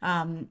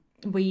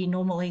 we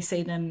normally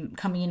see them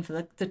coming in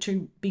for the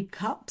 2 big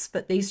cups,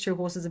 but these 2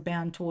 horses are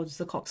bound towards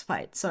the Cox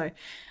Plate. So,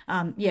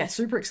 yeah,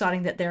 super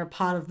exciting that they're a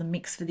part of the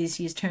mix for this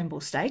year's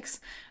Turnbull Stakes.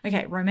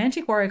 Okay,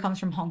 Romantic Warrior comes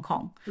from Hong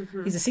Kong.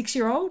 Mm-hmm. He's a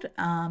 6-year-old,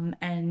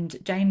 and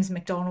James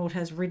McDonald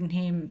has ridden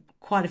him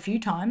quite a few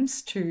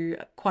times to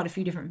quite a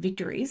few different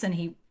victories, and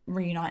he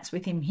reunites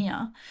with him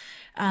here.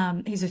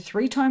 He's a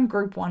 3-time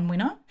Group 1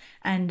 winner,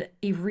 and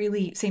he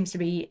really seems to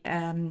be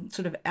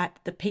sort of at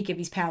the peak of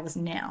his powers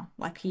now.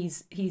 Like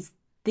he's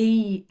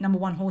the number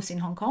 1 horse in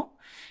Hong Kong.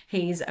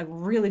 He's a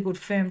really good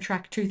firm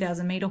track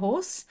 2,000 metre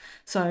horse.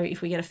 So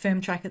if we get a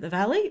firm track at the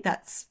Valley,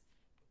 that's,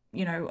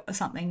 you know,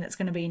 something that's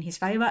going to be in his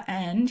favour,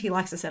 and he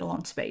likes to settle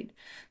on speed.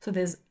 So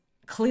there's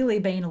clearly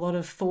been a lot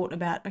of thought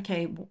about,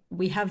 okay,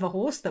 we have a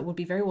horse that would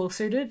be very well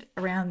suited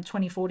around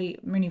 2040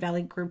 Moonee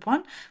Valley Group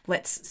 1.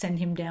 Let's send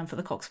him down for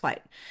the Cox Plate.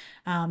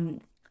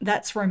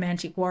 That's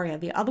Romantic Warrior.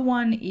 The other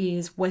one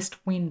is West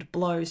Wind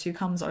Blows, who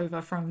comes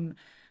over from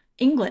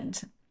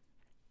England,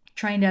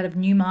 trained out of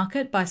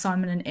Newmarket by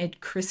Simon and Ed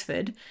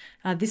Crisford.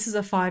 This is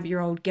a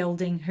 5-year-old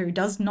gelding who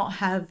does not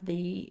have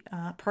the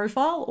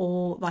profile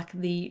or like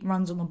the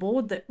runs on the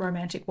board that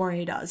Romantic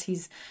Warrior does.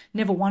 He's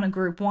never won a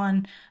Group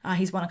 1.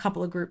 He's won a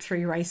couple of Group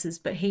 3 races,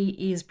 but he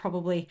is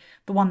probably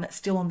the one that's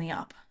still on the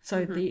up.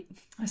 So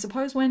I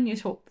suppose when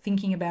you're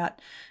thinking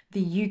about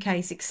the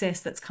UK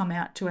success that's come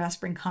out to our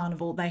Spring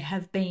Carnival, they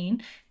have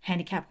been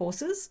handicap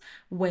horses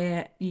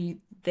where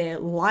they're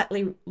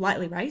lightly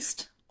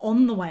raced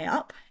on the way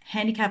up.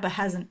 Handicapper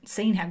hasn't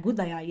seen how good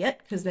they are yet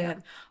because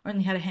they've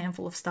only had a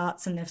handful of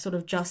starts and they're sort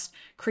of just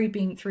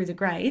creeping through the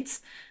grades.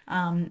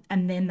 And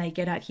then they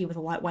get out here with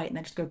a lightweight and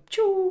they just go,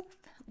 choo,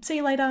 see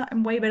you later,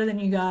 I'm way better than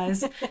you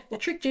guys.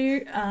 Tricked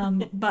you.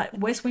 But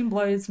West Wind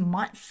Blows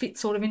might fit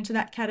sort of into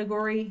that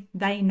category.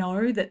 They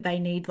know that they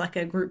need like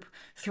a Group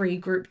 3,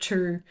 Group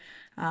 2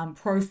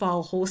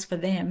 profile horse for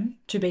them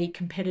to be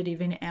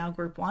competitive in our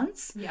Group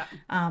 1s. Yeah.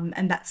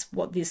 And that's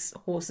what this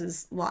horse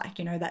is like,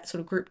 you know, that sort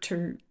of Group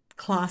 2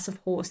 class of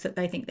horse that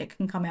they think that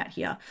can come out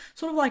here.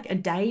 Sort of like a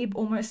Dabe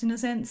almost in a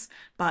sense,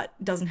 but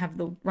doesn't have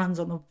the runs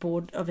on the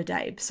board of a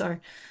Dabe. So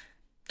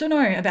don't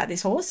know about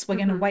this horse. We're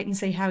going to wait and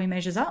see how he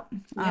measures up.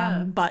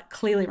 But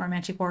clearly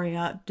Romantic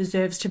Warrior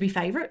deserves to be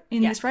favourite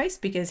in this race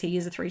because he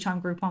is a 3-time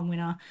Group 1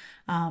 winner,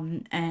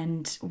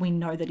 and we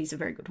know that he's a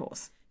very good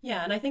horse.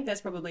 Yeah, and I think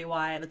that's probably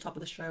why at the top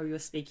of the show we were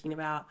talking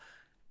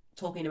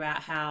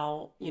about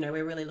how, you know,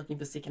 we're really looking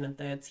for second and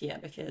thirds here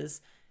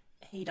because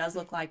he does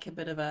look like a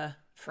bit of a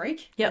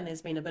freak. And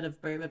there's been a bit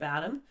of boom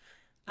about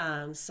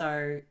him.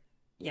 So,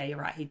 yeah, you're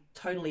right. He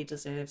totally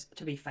deserves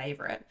to be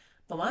favourite.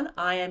 The one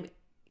I am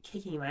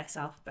kicking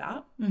myself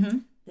about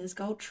is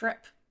Gold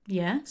Trip.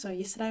 Yeah. So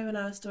yesterday when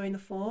I was doing the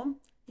form,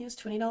 he was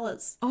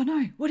 $20. Oh,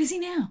 no. What is he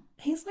now?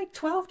 He's like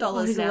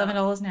 $12 he's now.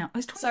 $11 now. Oh,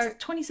 it's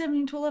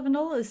 $27 to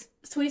 $11.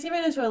 It's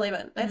 $27 to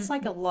 $11. That's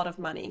like a lot of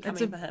money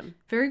coming for him.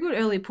 Very good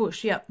early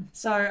push, yep.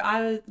 So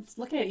I was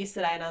looking at it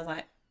yesterday and I was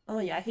like, oh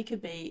yeah, he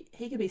could be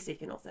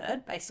second or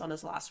third based on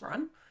his last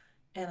run.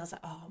 And I was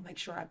like, oh, I'll make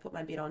sure I put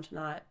my bet on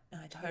tonight.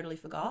 And I totally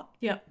forgot.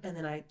 Yep. And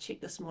then I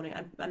checked this morning.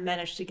 I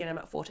managed to get him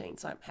at 14,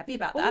 so I'm happy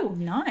about that. Oh,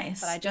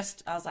 nice. But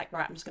I was like,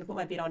 right, I'm just going to put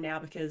my bet on now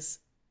because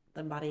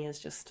the money is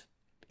just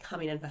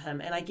coming in for him.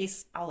 And I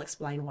guess I'll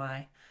explain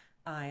why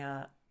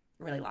I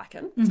really like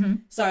him. Mm-hmm.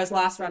 So his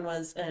last run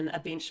was in a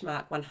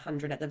benchmark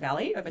 100 at the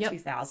Valley over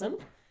 2,000.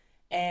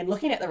 And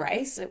looking at the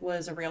race, it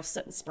was a real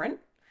sit and sprint.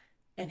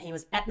 And he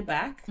was at the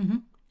back. Mm-hmm.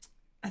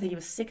 I think he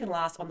was second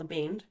last on the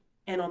bend.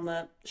 And on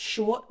the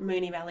short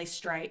Mooney Valley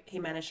straight, he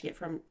managed to get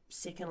from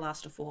second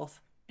last to fourth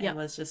and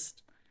was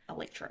just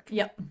electric.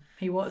 Yep,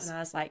 he was. And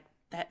I was like,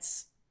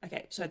 that's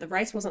okay. So the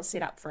race wasn't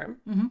set up for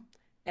him,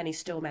 and he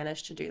still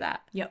managed to do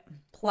that. Yep.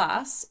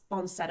 Plus,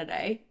 on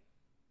Saturday,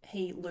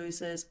 he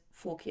loses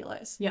 4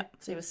 kilos. Yep.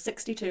 So he was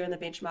 62 in the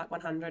benchmark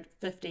 100,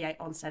 58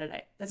 on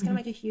Saturday. That's going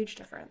to make a huge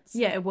difference.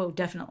 Yeah, it will,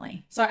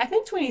 definitely. So I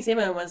think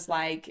 27 was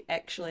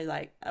actually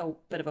a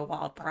bit of a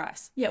wild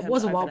price. Yeah, it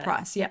was a wild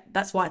price. Yeah,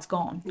 that's why it's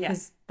gone. Yeah.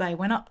 Because they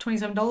went up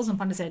 $27 and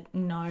Punter said,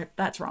 no,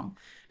 that's wrong.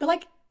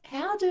 But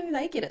how do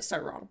they get it so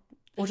wrong?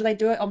 Or do they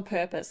do it on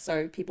purpose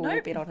so people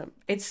will bet on him?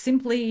 It's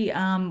simply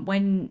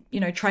when,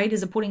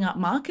 traders are putting up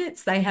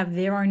markets, they have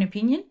their own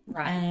opinion.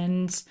 Right.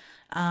 And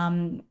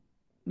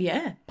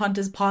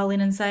punters pile in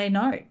and say,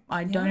 no,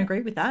 I don't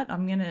agree with that.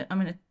 I'm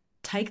gonna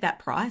take that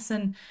price.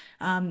 And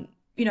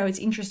it's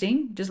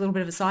interesting, just a little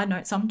bit of a side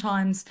note,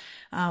 sometimes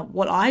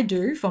what I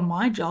do for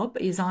my job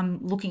is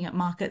I'm looking at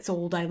markets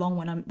all day long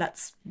when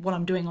that's what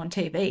I'm doing on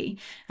TV,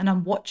 and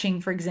I'm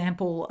watching, for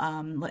example,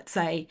 let's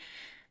say,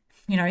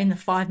 in the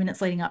 5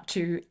 minutes leading up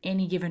to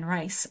any given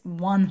race,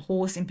 one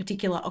horse in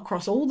particular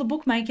across all the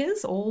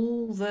bookmakers,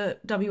 all the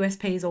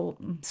WSPs, all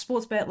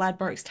Sportsbet,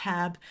 Ladbrokes,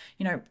 Tab,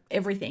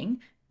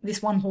 everything,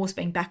 this one horse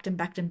being backed and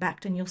backed and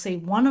backed, and you'll see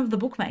one of the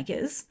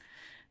bookmakers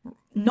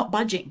not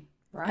budging.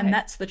 Right. And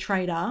that's the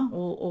trader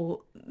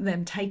or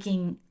them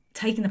taking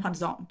the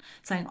punters on,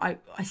 saying, I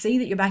see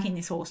that you're backing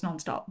this horse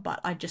nonstop, but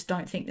I just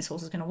don't think this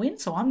horse is going to win.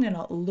 So I'm going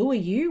to lure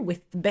you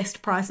with the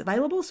best price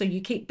available. So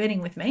you keep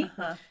betting with me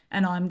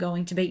and I'm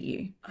going to beat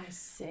you. I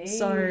see.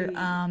 So,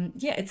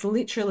 it's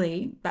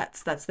literally,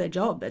 that's their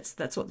job.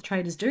 That's what the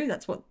traders do.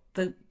 That's what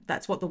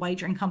the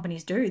wagering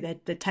companies do.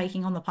 They're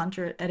taking on the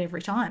punter at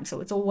every time.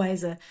 So it's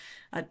always a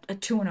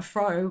to and a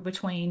fro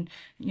between,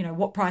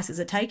 what prices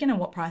are taken and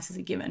what prices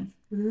are given.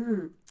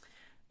 Mm.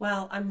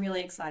 Well, I'm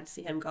really excited to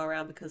see him go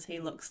around because he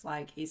looks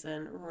like he's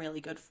in really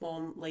good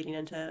form leading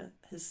into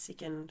his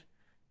second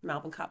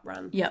Melbourne Cup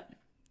run. Yep,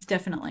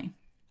 definitely.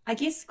 I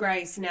guess,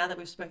 Grace, now that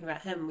we've spoken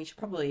about him, we should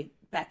probably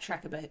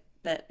backtrack a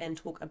bit and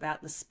talk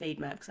about the speed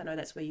map because I know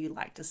that's where you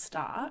like to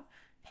start.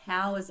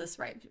 How is this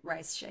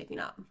race shaping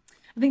up?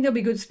 I think there'll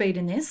be good speed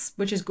in this,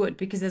 which is good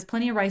because there's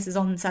plenty of races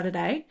on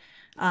Saturday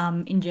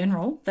in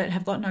general that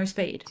have got no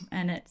speed.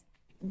 And I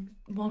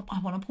want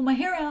to pull my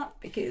hair out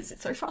because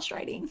it's so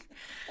frustrating.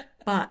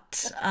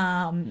 But,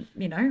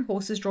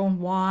 horses drawn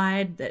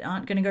wide that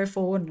aren't going to go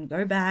forward and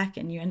go back,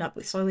 and you end up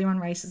with slowly run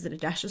races that are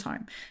dashes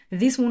home.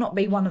 This will not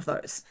be one of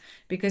those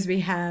because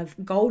we have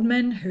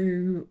Goldman,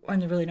 who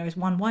only really knows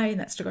one way, and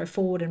that's to go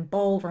forward and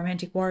bowl.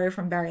 Romantic Warrior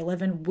from Barrier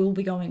 11 will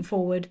be going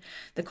forward.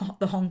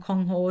 The Hong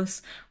Kong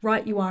horse,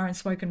 Right You Are, and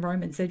Smoke and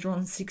Romance, they're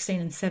drawn 16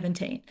 and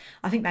 17.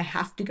 I think they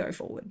have to go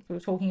forward. We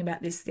were talking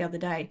about this the other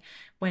day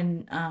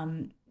when,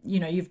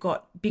 you've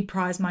got big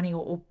prize money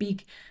or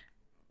big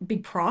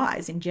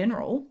prize in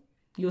general,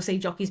 you'll see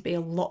jockeys be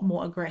a lot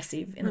more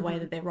aggressive in the way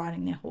that they're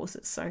riding their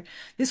horses. So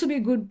this will be a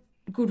good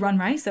run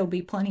race. There'll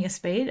be plenty of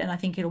speed, and I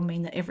think it'll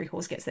mean that every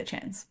horse gets their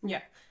chance.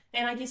 Yeah.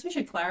 And I guess we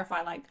should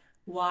clarify,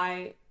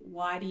 why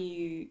do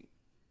you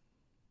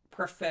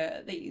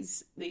prefer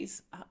these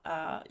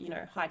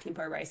high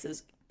tempo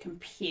races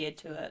compared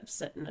to a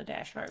sit and a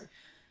dash home?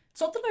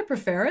 It's not that I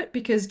prefer it,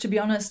 because to be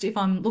honest, if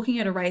I'm looking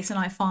at a race and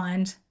I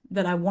find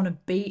that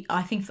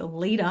I think the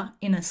leader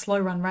in a slow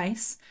run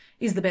race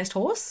is the best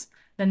horse,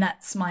 then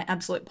that's my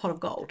absolute pot of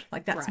gold.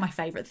 That's my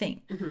favorite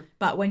thing. Mm-hmm.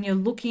 But when you're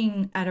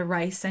looking at a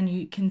race and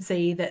you can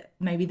see that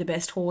maybe the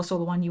best horse or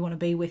the one you want to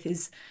be with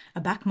is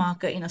a back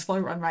marker in a slow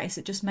run race,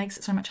 it just makes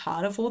it so much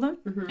harder for them.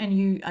 Mm-hmm. And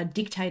you are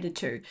dictated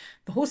to.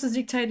 The horse is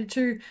dictated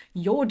to,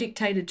 you're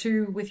dictated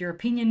to with your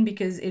opinion,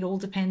 because it all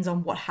depends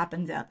on what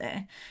happens out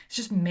there. It's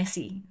just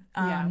messy.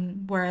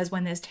 Whereas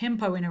when there's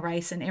tempo in a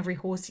race and every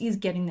horse is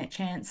getting their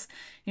chance,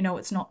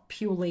 it's not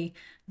purely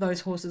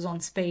those horses on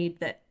speed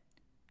that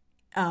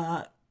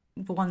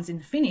the ones in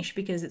the finish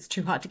because it's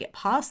too hard to get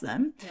past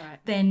them,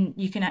 then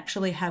you can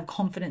actually have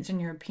confidence in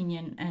your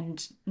opinion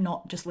and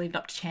not just leave it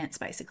up to chance,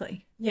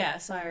 basically. Yeah,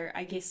 so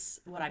I guess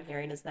what I'm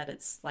hearing is that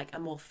it's a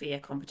more fair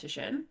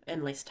competition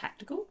and less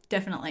tactical.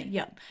 Definitely,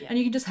 yeah. And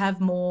you can just have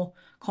more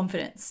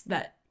confidence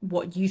that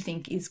what you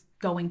think is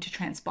going to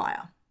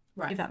transpire,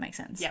 if that makes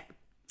sense. Yep.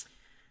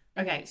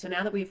 Okay, so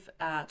now that we've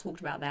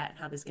talked about that and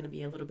how there's going to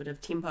be a little bit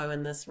of tempo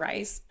in this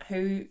race,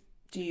 who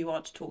do you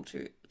want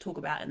to talk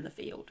about in the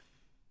field?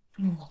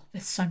 Oh,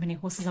 there's so many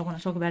horses I want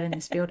to talk about in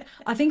this field.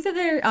 I think that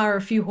there are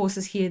a few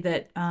horses here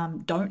that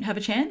don't have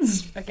a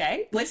chance.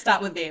 Okay, let's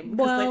start with them,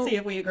 because let's see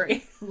if we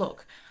agree.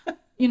 Look,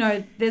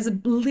 there's a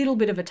little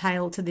bit of a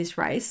tail to this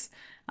race.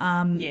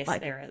 Yes,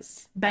 there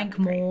is.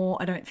 Bankmore,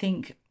 I don't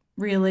think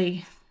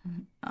really.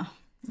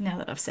 Now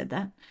that I've said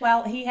that.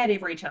 Well, he had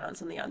every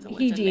chance in the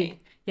Underwood, He didn't did. he?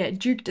 Yeah,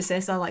 Duke de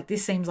Sessa, like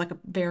this seems like a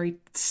very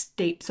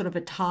steep sort of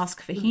a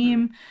task for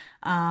him.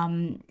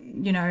 El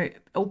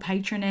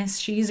Patroness,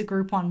 she is a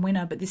Group 1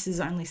 winner, but this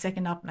is only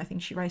second up, and I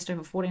think she raced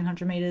over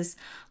 1,400 metres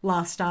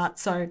last start.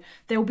 So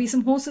there will be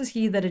some horses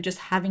here that are just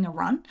having a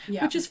run,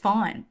 which is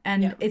fine.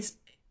 And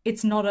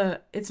it's not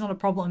a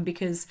problem,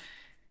 because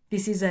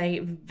this is a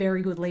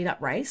very good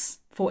lead-up race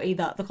for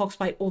either the Cox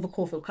Plate or the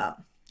Caulfield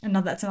Cup. And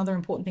that's another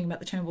important thing about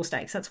the Turnbull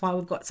Stakes. That's why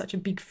we've got such a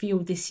big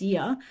field this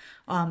year,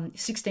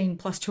 16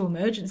 plus 2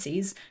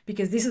 emergencies,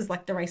 because this is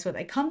like the race where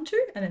they come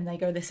to and then they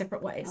go their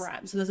separate ways.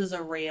 Right. So this is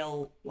a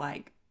real,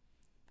 like,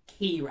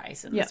 key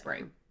race in the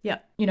spring. Yeah.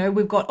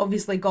 We've got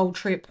obviously Gold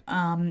Trip.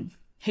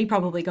 He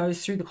probably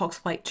goes through the Cox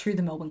Plate to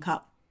the Melbourne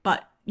Cup.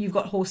 But you've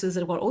got horses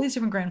that have got all these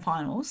different grand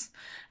finals,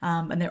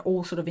 and they're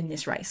all sort of in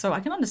this race. So I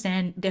can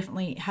understand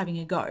definitely having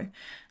a go.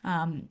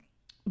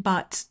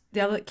 But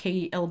the other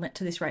key element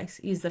to this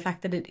race is the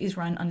fact that it is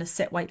run under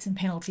set weights and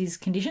penalties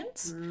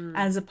conditions,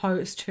 as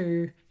opposed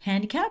to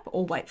handicap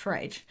or weight for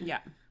age. Yeah.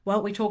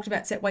 Well, we talked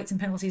about set weights and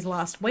penalties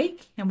last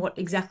week and what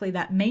exactly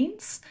that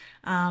means.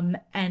 And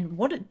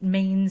what it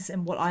means,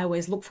 and what I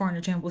always look for in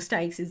a Turnbull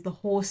Stakes, is the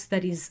horse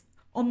that is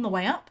on the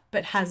way up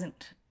but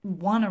hasn't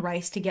won a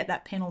race to get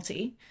that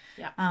penalty,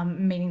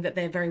 meaning that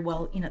they're very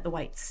well in at the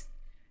weights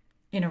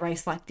in a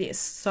race like this.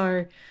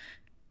 So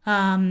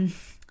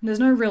there's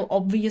no real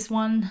obvious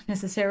one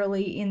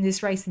necessarily in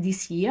this race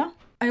this year.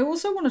 I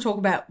also want to talk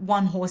about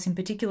one horse in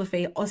particular for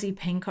you, Aussie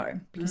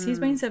Penko, because he's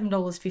been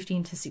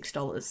 $7.15 to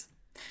 $6.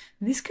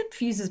 This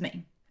confuses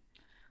me.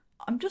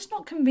 I'm just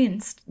not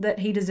convinced that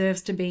he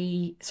deserves to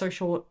be so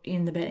short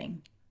in the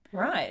betting.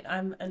 Right.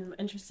 I'm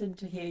interested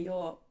to hear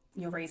your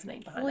reasoning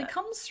behind that. Well, he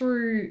comes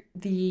through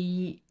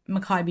the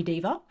Mackay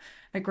Diva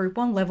at Group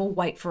 1 level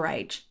weight for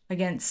age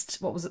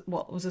against what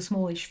was a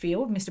smallish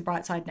field. Mr.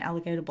 Brightside and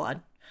Alligator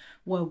Blood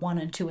were 1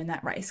 and 2 in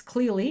that race.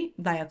 Clearly,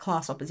 they are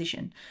class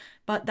opposition.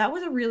 But that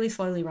was a really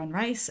slowly run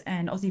race,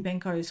 and Aussie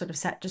Benko sort of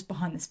sat just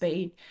behind the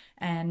speed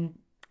and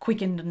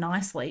quickened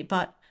nicely.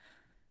 But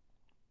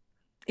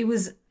it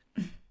was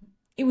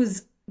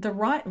the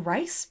right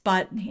race,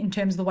 but in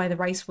terms of the way the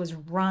race was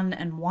run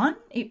and won,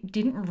 it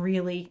didn't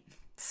really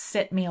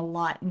set me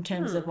alight in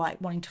terms of like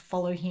wanting to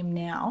follow him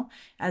now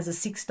as a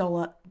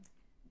 $6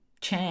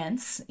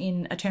 chance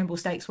in a Turnbull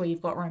Stakes where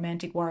you've got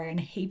Romantic Warrior and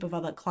a heap of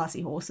other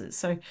classy horses.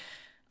 So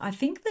I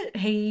think that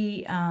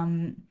he,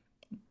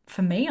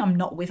 for me, I'm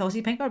not with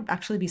Aussie Penko. I'd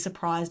actually be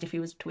surprised if he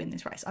was to win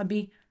this race. I'd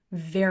be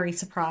very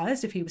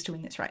surprised if he was to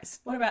win this race.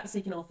 What about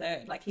second or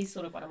third? Like, he's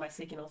sort of one of my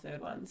second or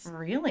third ones.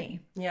 Really?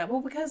 Yeah,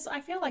 well, because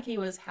I feel like he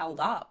was held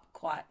up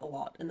quite a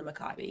lot in the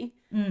Mackay.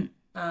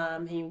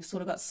 He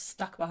sort of got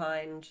stuck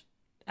behind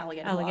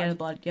Alligator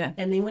Blood, yeah.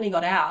 And then when he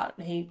got out,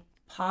 he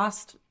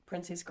passed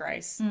Princess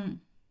Grace,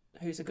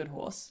 who's a good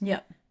horse.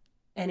 Yeah.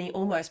 And he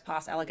almost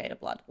passed Alligator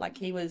Blood. Like,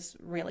 he was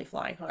really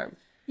flying home.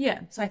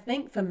 Yeah. So I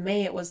think for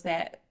me it was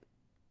that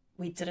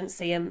we didn't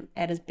see him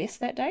at his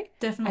best that day.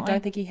 Definitely. I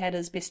don't think he had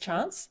his best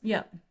chance.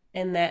 Yeah.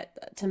 And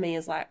that to me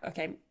is like,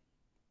 okay,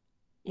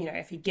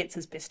 if he gets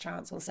his best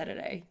chance on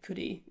Saturday, could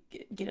he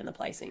get in the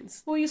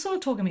placings? Well, you're sort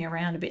of talking me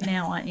around a bit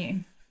now, aren't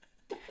you?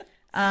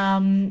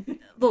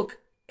 Look,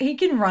 he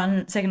can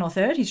run second or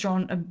third. He's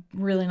drawn a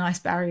really nice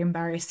barrier in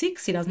barrier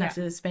 6. He doesn't have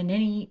to spend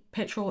any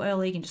petrol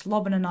early. He can just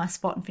lob in a nice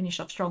spot and finish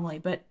off strongly.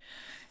 But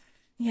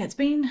yeah, it's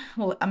been,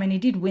 well, I mean, he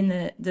did win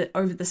the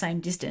over the same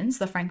distance,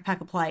 the Frank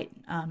Packer Plate,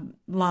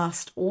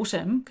 last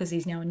autumn, because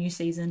he's now a new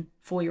season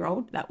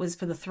 4-year-old. That was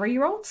for the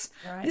 3-year-olds.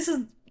 Right. This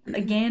is,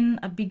 again,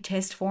 a big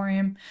test for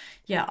him.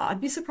 Yeah,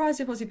 I'd be surprised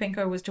if Aussie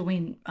Penko was to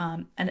win,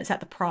 and it's at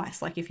the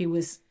price. Like, if he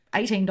was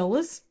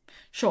 $18,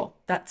 sure,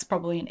 that's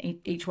probably an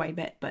each way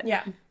bet, but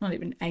not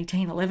even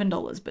 $18,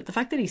 $11. But the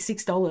fact that he's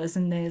 $6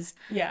 and there's...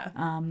 Yeah,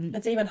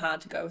 it's even hard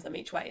to go with him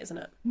each way, isn't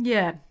it?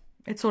 Yeah,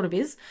 it sort of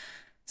is.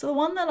 So the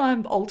one that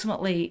I'm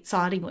ultimately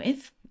siding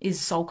with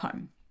is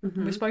Solcombe.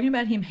 We've spoken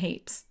about him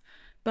heaps,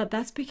 but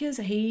that's because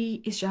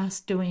he is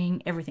just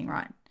doing everything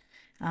right.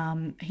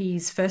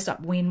 His first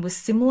up win was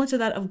similar to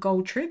that of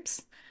Gold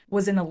Trips,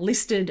 was in a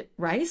listed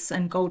race,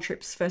 and Gold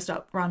Trips' first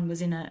up run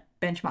was in a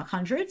benchmark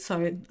 100.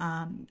 So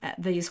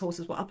these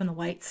horses were up in the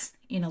weights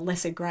in a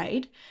lesser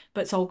grade,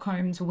 but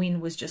Solcombe's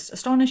win was just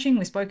astonishing.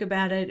 We spoke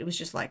about it. It was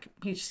just like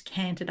he just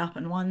canted up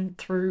and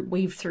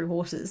weaved through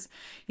horses.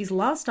 His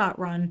last start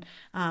run,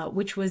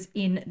 which was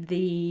in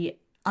the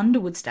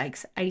Underwood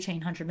Stakes,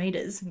 1,800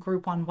 metres,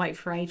 Group 1 weight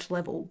for age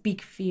level,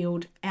 big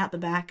field out the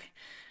back,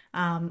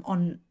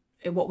 on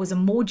what was a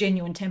more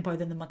genuine tempo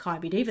than the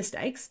Mackay Diva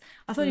Stakes.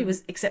 I thought he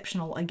was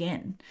exceptional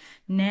again.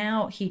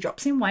 Now he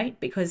drops in weight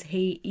because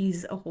he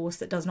is a horse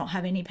that does not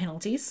have any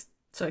penalties.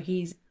 So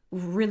he's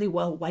really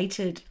well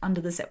weighted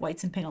under the set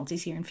weights and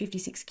penalties here in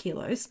 56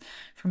 kilos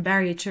from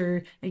barrier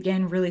 2.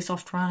 Again, really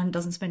soft run,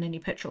 doesn't spend any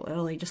petrol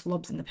early, just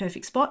lobs in the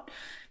perfect spot.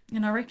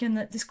 And I reckon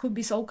that this could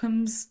be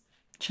Solcombe's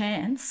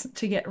chance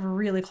to get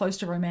really close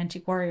to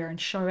Romantic Warrior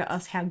and show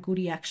us how good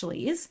he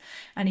actually is.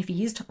 And if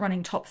he is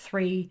running top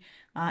 3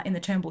 in the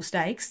Turnbull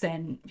Stakes,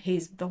 then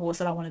he's the horse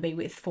that I want to be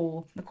with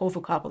for the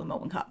Caulfield Cup or the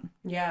Melbourne Cup.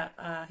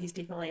 Yeah, he's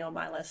definitely on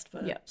my list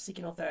for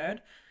second or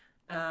third.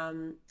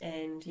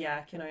 And yeah,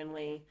 I can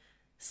only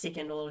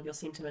second all of your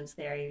sentiments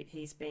there.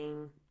 He's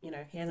been,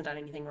 he hasn't done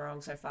anything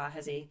wrong so far,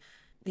 has he?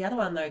 The other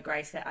one though,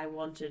 Grace, that I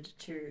wanted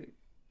to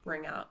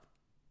bring up,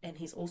 and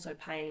he's also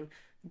paying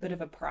a bit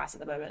of a price at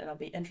the moment, and I'll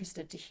be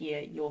interested to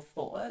hear your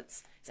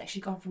thoughts. It's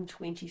actually gone from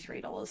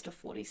 $23 to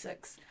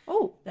 $46.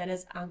 Oh, that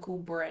is Uncle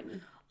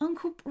Bryn.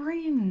 Uncle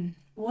Bryn.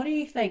 What do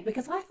you think?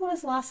 Because I thought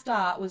his last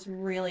start was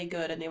really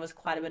good, and there was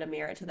quite a bit of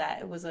merit to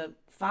that. It was a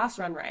fast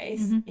run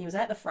race. Mm-hmm. He was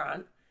at the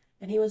front,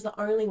 and he was the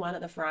only one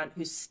at the front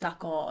who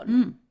stuck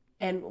on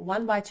and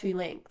won by 2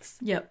 lengths.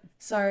 Yep.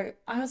 So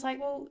I was like,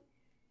 well,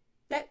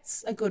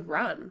 that's a good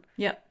run.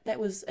 Yep. It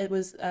was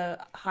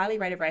a highly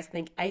rated race, I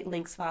think 8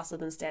 lengths faster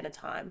than standard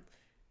time.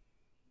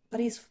 But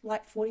he's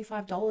like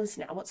 $45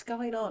 now. What's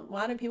going on?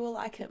 Why don't people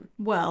like him?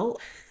 Well,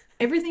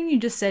 everything you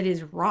just said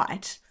is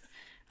right.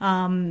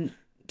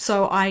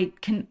 So I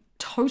can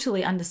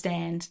totally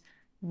understand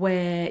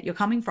where you're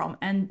coming from.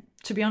 And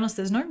to be honest,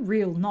 there's no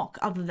real knock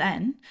other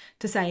than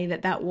to say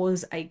that that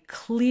was a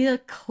clear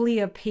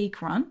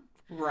peak run.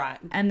 Right.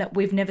 And that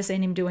we've never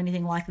seen him do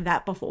anything like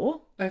that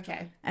before.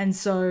 Okay. And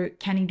so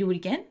can he do it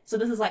again? So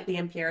this is like the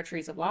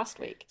Imperatrice of last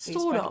week.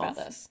 Sort of. About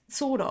this.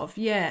 Sort of,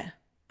 yeah.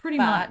 Pretty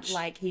but, much.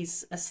 Like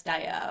he's a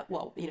stayer.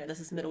 Well, this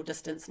is middle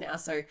distance now,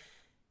 so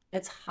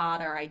it's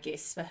harder, I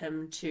guess, for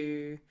him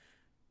to.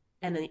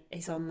 And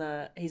he's on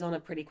a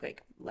pretty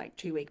quick, like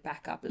 2-week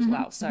backup as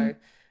well. So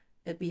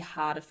it'd be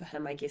harder for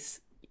him, I guess,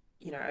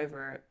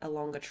 over a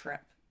longer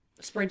trip.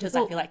 Sprinters,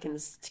 I feel like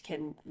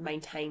can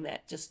maintain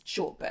that just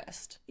short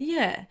burst.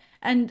 Yeah,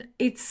 and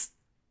it's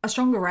a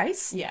stronger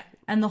race. Yeah,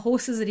 and the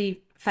horses that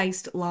he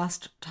faced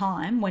last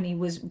time when he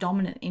was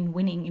dominant in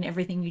winning in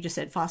everything you just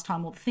said, fast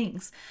time, all the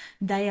things,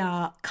 they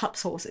are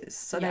cups horses.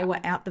 So they were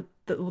out the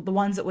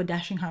ones that were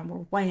dashing home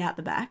were way out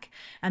the back,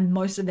 and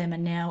most of them are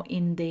now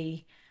in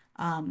the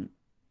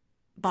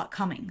Buck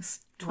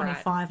Cummings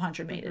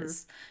 2,500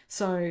 meters.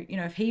 So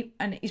if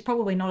he's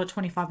probably not a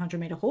 2,500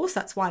 meter horse,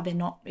 that's why they're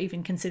not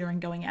even considering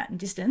going out in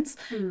distance.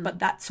 But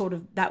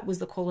that was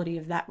the quality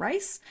of that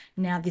race.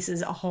 Now this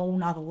is a whole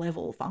nother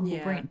level for Uncle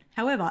Bryn.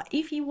 However,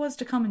 if he was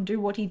to come and do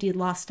what he did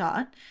last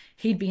start,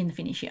 he'd be in the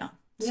finish here.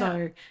 Yeah.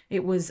 So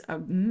it was a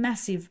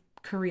massive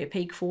career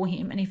peak for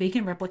him, and if he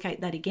can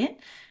replicate that again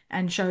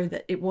and show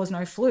that it was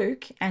no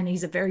fluke and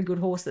he's a very good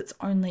horse that's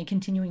only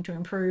continuing to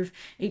improve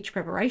each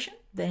preparation,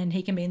 then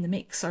he can be in the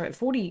mix. So at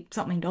 $40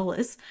 something,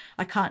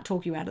 I can't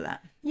talk you out of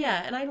that.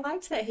 Yeah, and I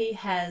liked that he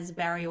has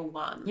barrier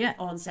 1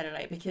 on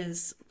Saturday,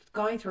 because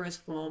going through his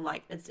form,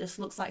 like, it just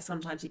looks like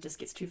sometimes he just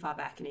gets too far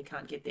back and he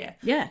can't get there.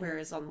 Yeah.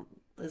 Whereas on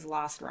his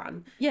last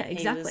run,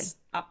 exactly, he was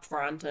up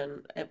front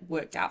and it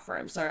worked out for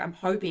him. So I'm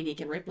hoping he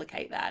can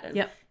replicate that.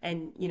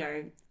 And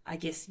I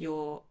guess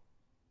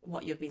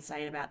what you've been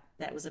saying about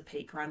that was a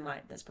peak run,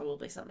 like that's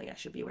probably something I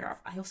should be aware of.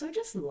 I also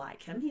just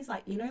like him. He's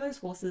like, those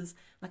horses,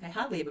 like I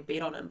hardly ever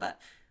bet on him, but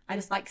I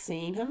just like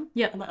seeing him.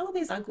 I'm like, oh,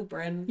 there's Uncle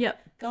Bryn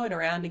going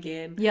around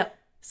again.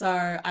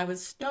 So I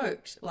was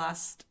stoked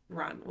last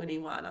run when he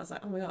won. I was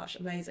like, oh my gosh,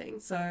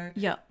 amazing. So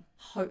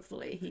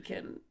hopefully he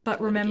can.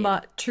 But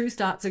remember, 2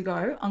 starts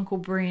ago, Uncle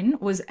Bryn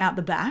was out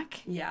the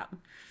back. Yeah.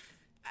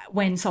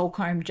 When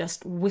Solcombe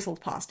just whistled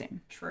past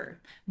him. True.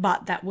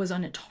 But that was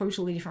on a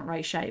totally different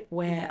race shape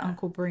where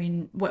Uncle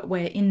Bryn,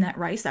 where in that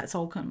race, that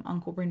Solcombe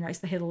Uncle Bryn race,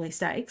 the Heatherley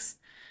Stakes,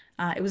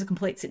 it was a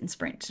complete sit and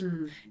sprint.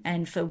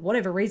 And for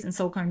whatever reason,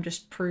 Solcombe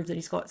just proved that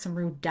he's got some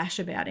real dash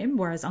about him,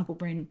 whereas Uncle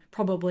Bryn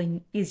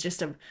probably is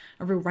just a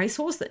real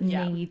racehorse that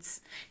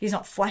needs, he's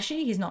not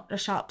flashy, he's not a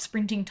sharp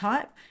sprinting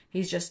type,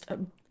 he's just a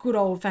good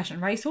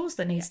old-fashioned racehorse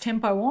that needs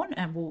tempo on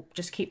and will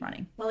just keep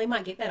running. Well, he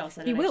might get that on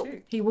Saturday. He will.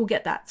 Too. He will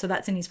get that. So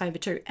that's in his favour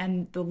too.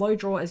 And the low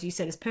draw, as you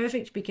said, is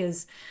perfect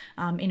because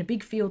in a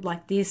big field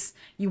like this,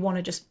 you want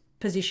to just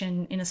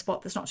position in a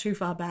spot that's not too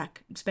far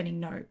back, spending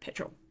no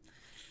petrol.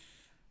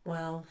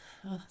 Well,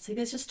 see,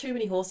 there's just too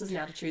many horses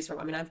now to choose from.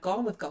 I mean, I've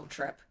gone with Gold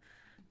Trip,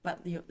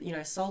 but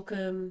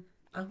Solcombe,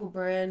 Uncle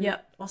Bryn,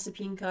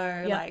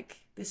 Osipenko, like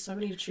there's so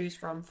many to choose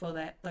from for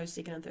those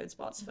second and third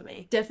spots for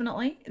me.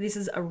 Definitely. This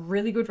is a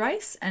really good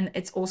race, and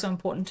it's also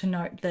important to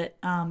note that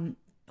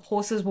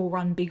horses will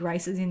run big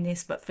races in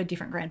this, but for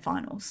different grand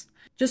finals.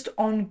 Just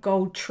on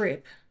Gold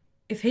Trip,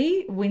 if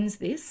he wins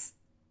this,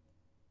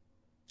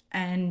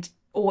 even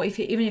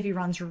if he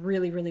runs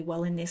really, really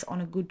well in this on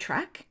a good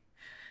track,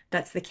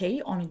 that's the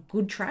key, on a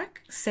good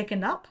track,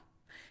 second up,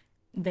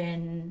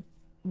 then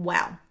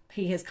wow,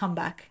 he has come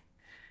back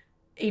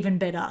even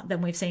better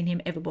than we've seen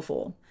him ever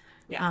before.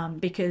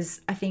 Because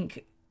I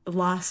think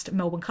last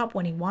Melbourne Cup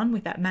when he won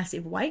with that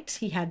massive weight,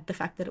 he had the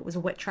fact that it was a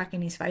wet track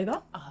in his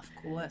favour. Oh, of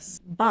course.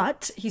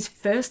 But his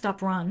first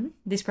up run,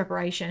 this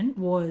preparation,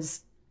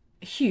 was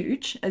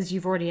huge, as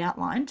you've already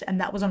outlined, and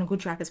that was on a good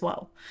track as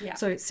well. Yeah.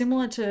 So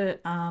similar to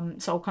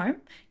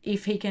Solcombe,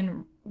 if he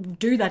can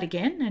do that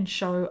again and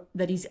show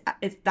that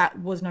that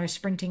was no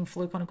sprinting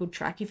fluke on a good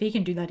track, if he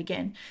can do that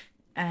again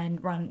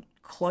and run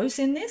close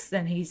in this,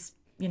 then he's,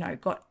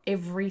 got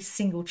every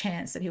single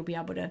chance that he'll be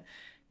able to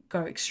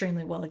go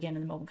extremely well again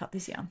in the Melbourne Cup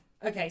this year.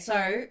 Okay,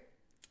 so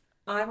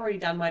I've already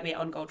done my bet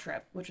on Gold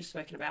Trip, which we've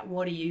spoken about.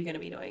 What are you going to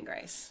be doing,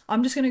 Grace?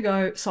 I'm just going to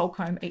go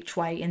Solcombe each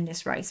way in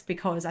this race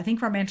because I think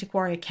Romantic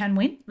Warrior can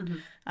win.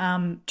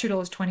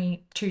 $2.20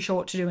 too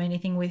short to do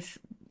anything with,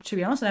 to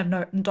be honest. I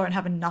don't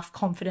have enough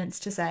confidence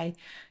to say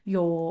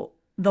you're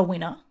the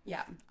winner.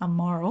 Yeah. I'm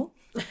moral.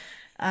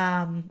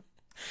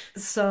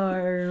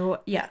 So,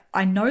 yeah,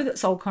 I know that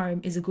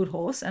Solcombe is a good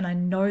horse and I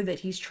know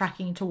that he's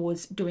tracking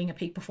towards doing a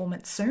peak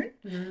performance soon.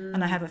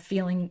 And I have a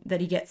feeling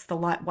that he gets the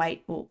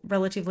lightweight or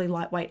relatively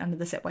lightweight under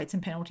the set weights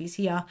and penalties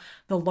here,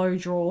 the low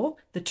draw,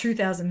 the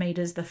 2,000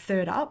 metres, the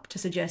third up to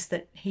suggest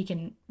that he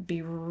can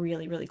be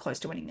really, really close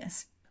to winning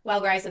this. Well,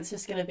 Grace, it's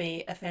just going to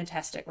be a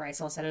fantastic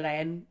race on Saturday.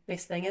 And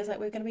best thing is that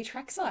we're going to be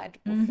trackside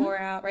for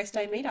our race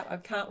day meetup. I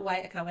can't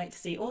wait to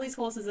see all these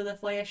horses in the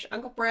flesh.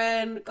 Uncle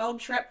Bryn, Gold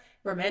Trip,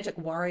 Romantic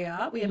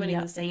Warrior. We haven't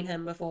even seen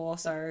him before,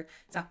 so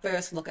it's our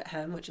first look at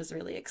him, which is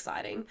really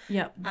exciting.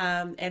 Yep.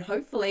 And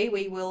hopefully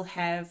we will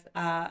have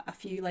a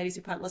few Ladies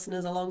Who Punt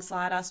listeners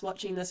alongside us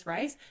watching this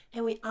race.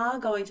 And we are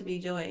going to be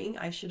doing,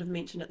 I should have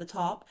mentioned at the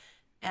top,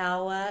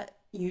 our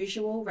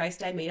usual race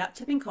day meetup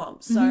tipping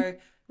comp. So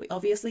we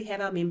obviously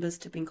have our members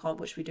tipping comp,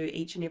 which we do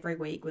each and every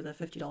week with a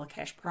 $50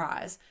 cash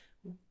prize.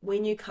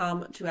 When you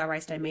come to our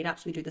race day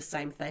meetups, we do the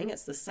same thing.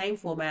 It's the same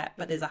format,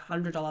 but there's a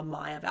 $100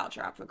 Maya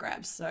voucher up for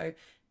grabs. So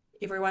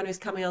everyone who's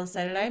coming on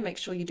Saturday, make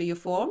sure you do your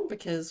form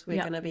because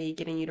we're going to be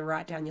getting you to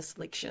write down your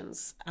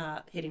selections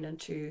heading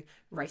into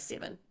race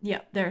 7.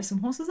 Yeah, there are some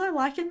horses I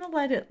like in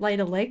the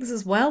later legs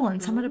as well,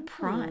 and some at a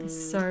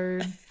price. So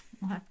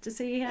we'll have to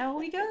see how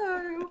we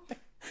go.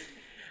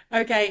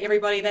 Okay,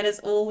 everybody, that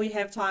is all we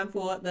have time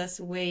for this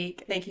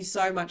week. Thank you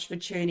so much for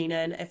tuning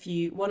in. If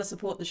you want to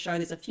support the show,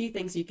 there's a few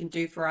things you can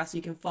do for us.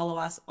 You can follow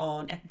us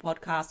on Apple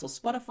Podcasts or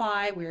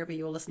Spotify, wherever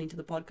you're listening to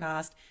the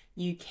podcast.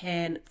 You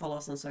can follow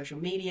us on social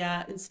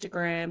media,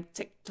 Instagram,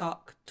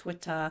 TikTok,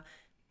 Twitter,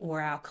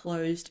 or our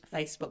closed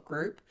Facebook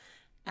group.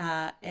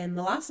 And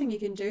the last thing you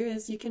can do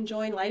is you can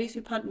join Ladies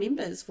Who Punt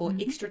members for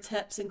extra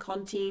tips and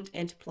content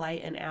and to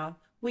play in our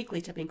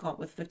weekly tipping comp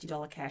with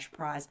 $50 cash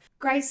prize.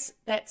 Grace,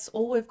 that's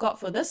all we've got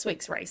for this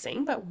week's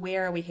racing, but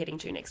where are we heading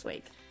to next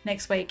week?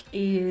 Next week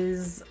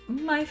is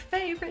my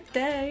favourite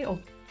day, or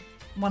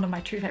one of my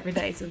 2 favourite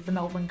days of the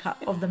Melbourne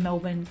Cup, of the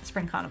Melbourne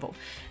Spring Carnival.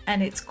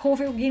 And it's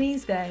Caulfield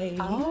Guineas Day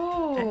at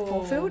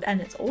Caulfield, and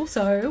it's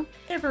also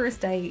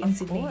Everest Day in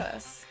Sydney. Of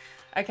course.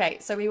 Okay,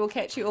 so we will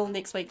catch you all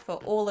next week for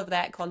all of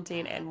that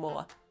content and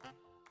more.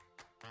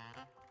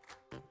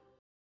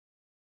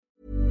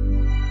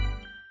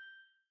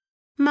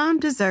 Mom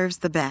deserves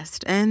the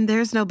best, and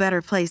there's no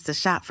better place to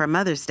shop for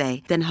Mother's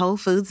Day than Whole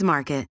Foods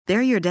Market.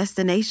 They're your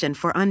destination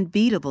for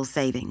unbeatable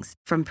savings,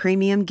 from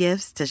premium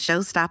gifts to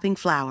show-stopping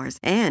flowers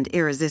and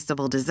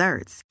irresistible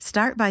desserts.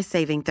 Start by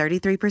saving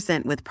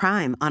 33% with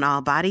Prime on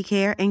all body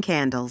care and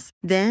candles.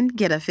 Then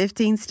get a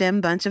 15-stem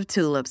bunch of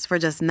tulips for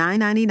just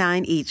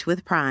 $9.99 each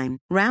with Prime.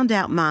 Round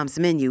out Mom's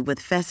menu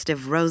with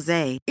festive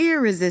rosé,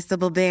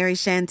 irresistible berry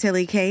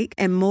chantilly cake,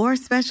 and more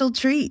special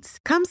treats.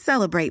 Come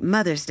celebrate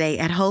Mother's Day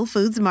at Whole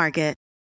Foods Market.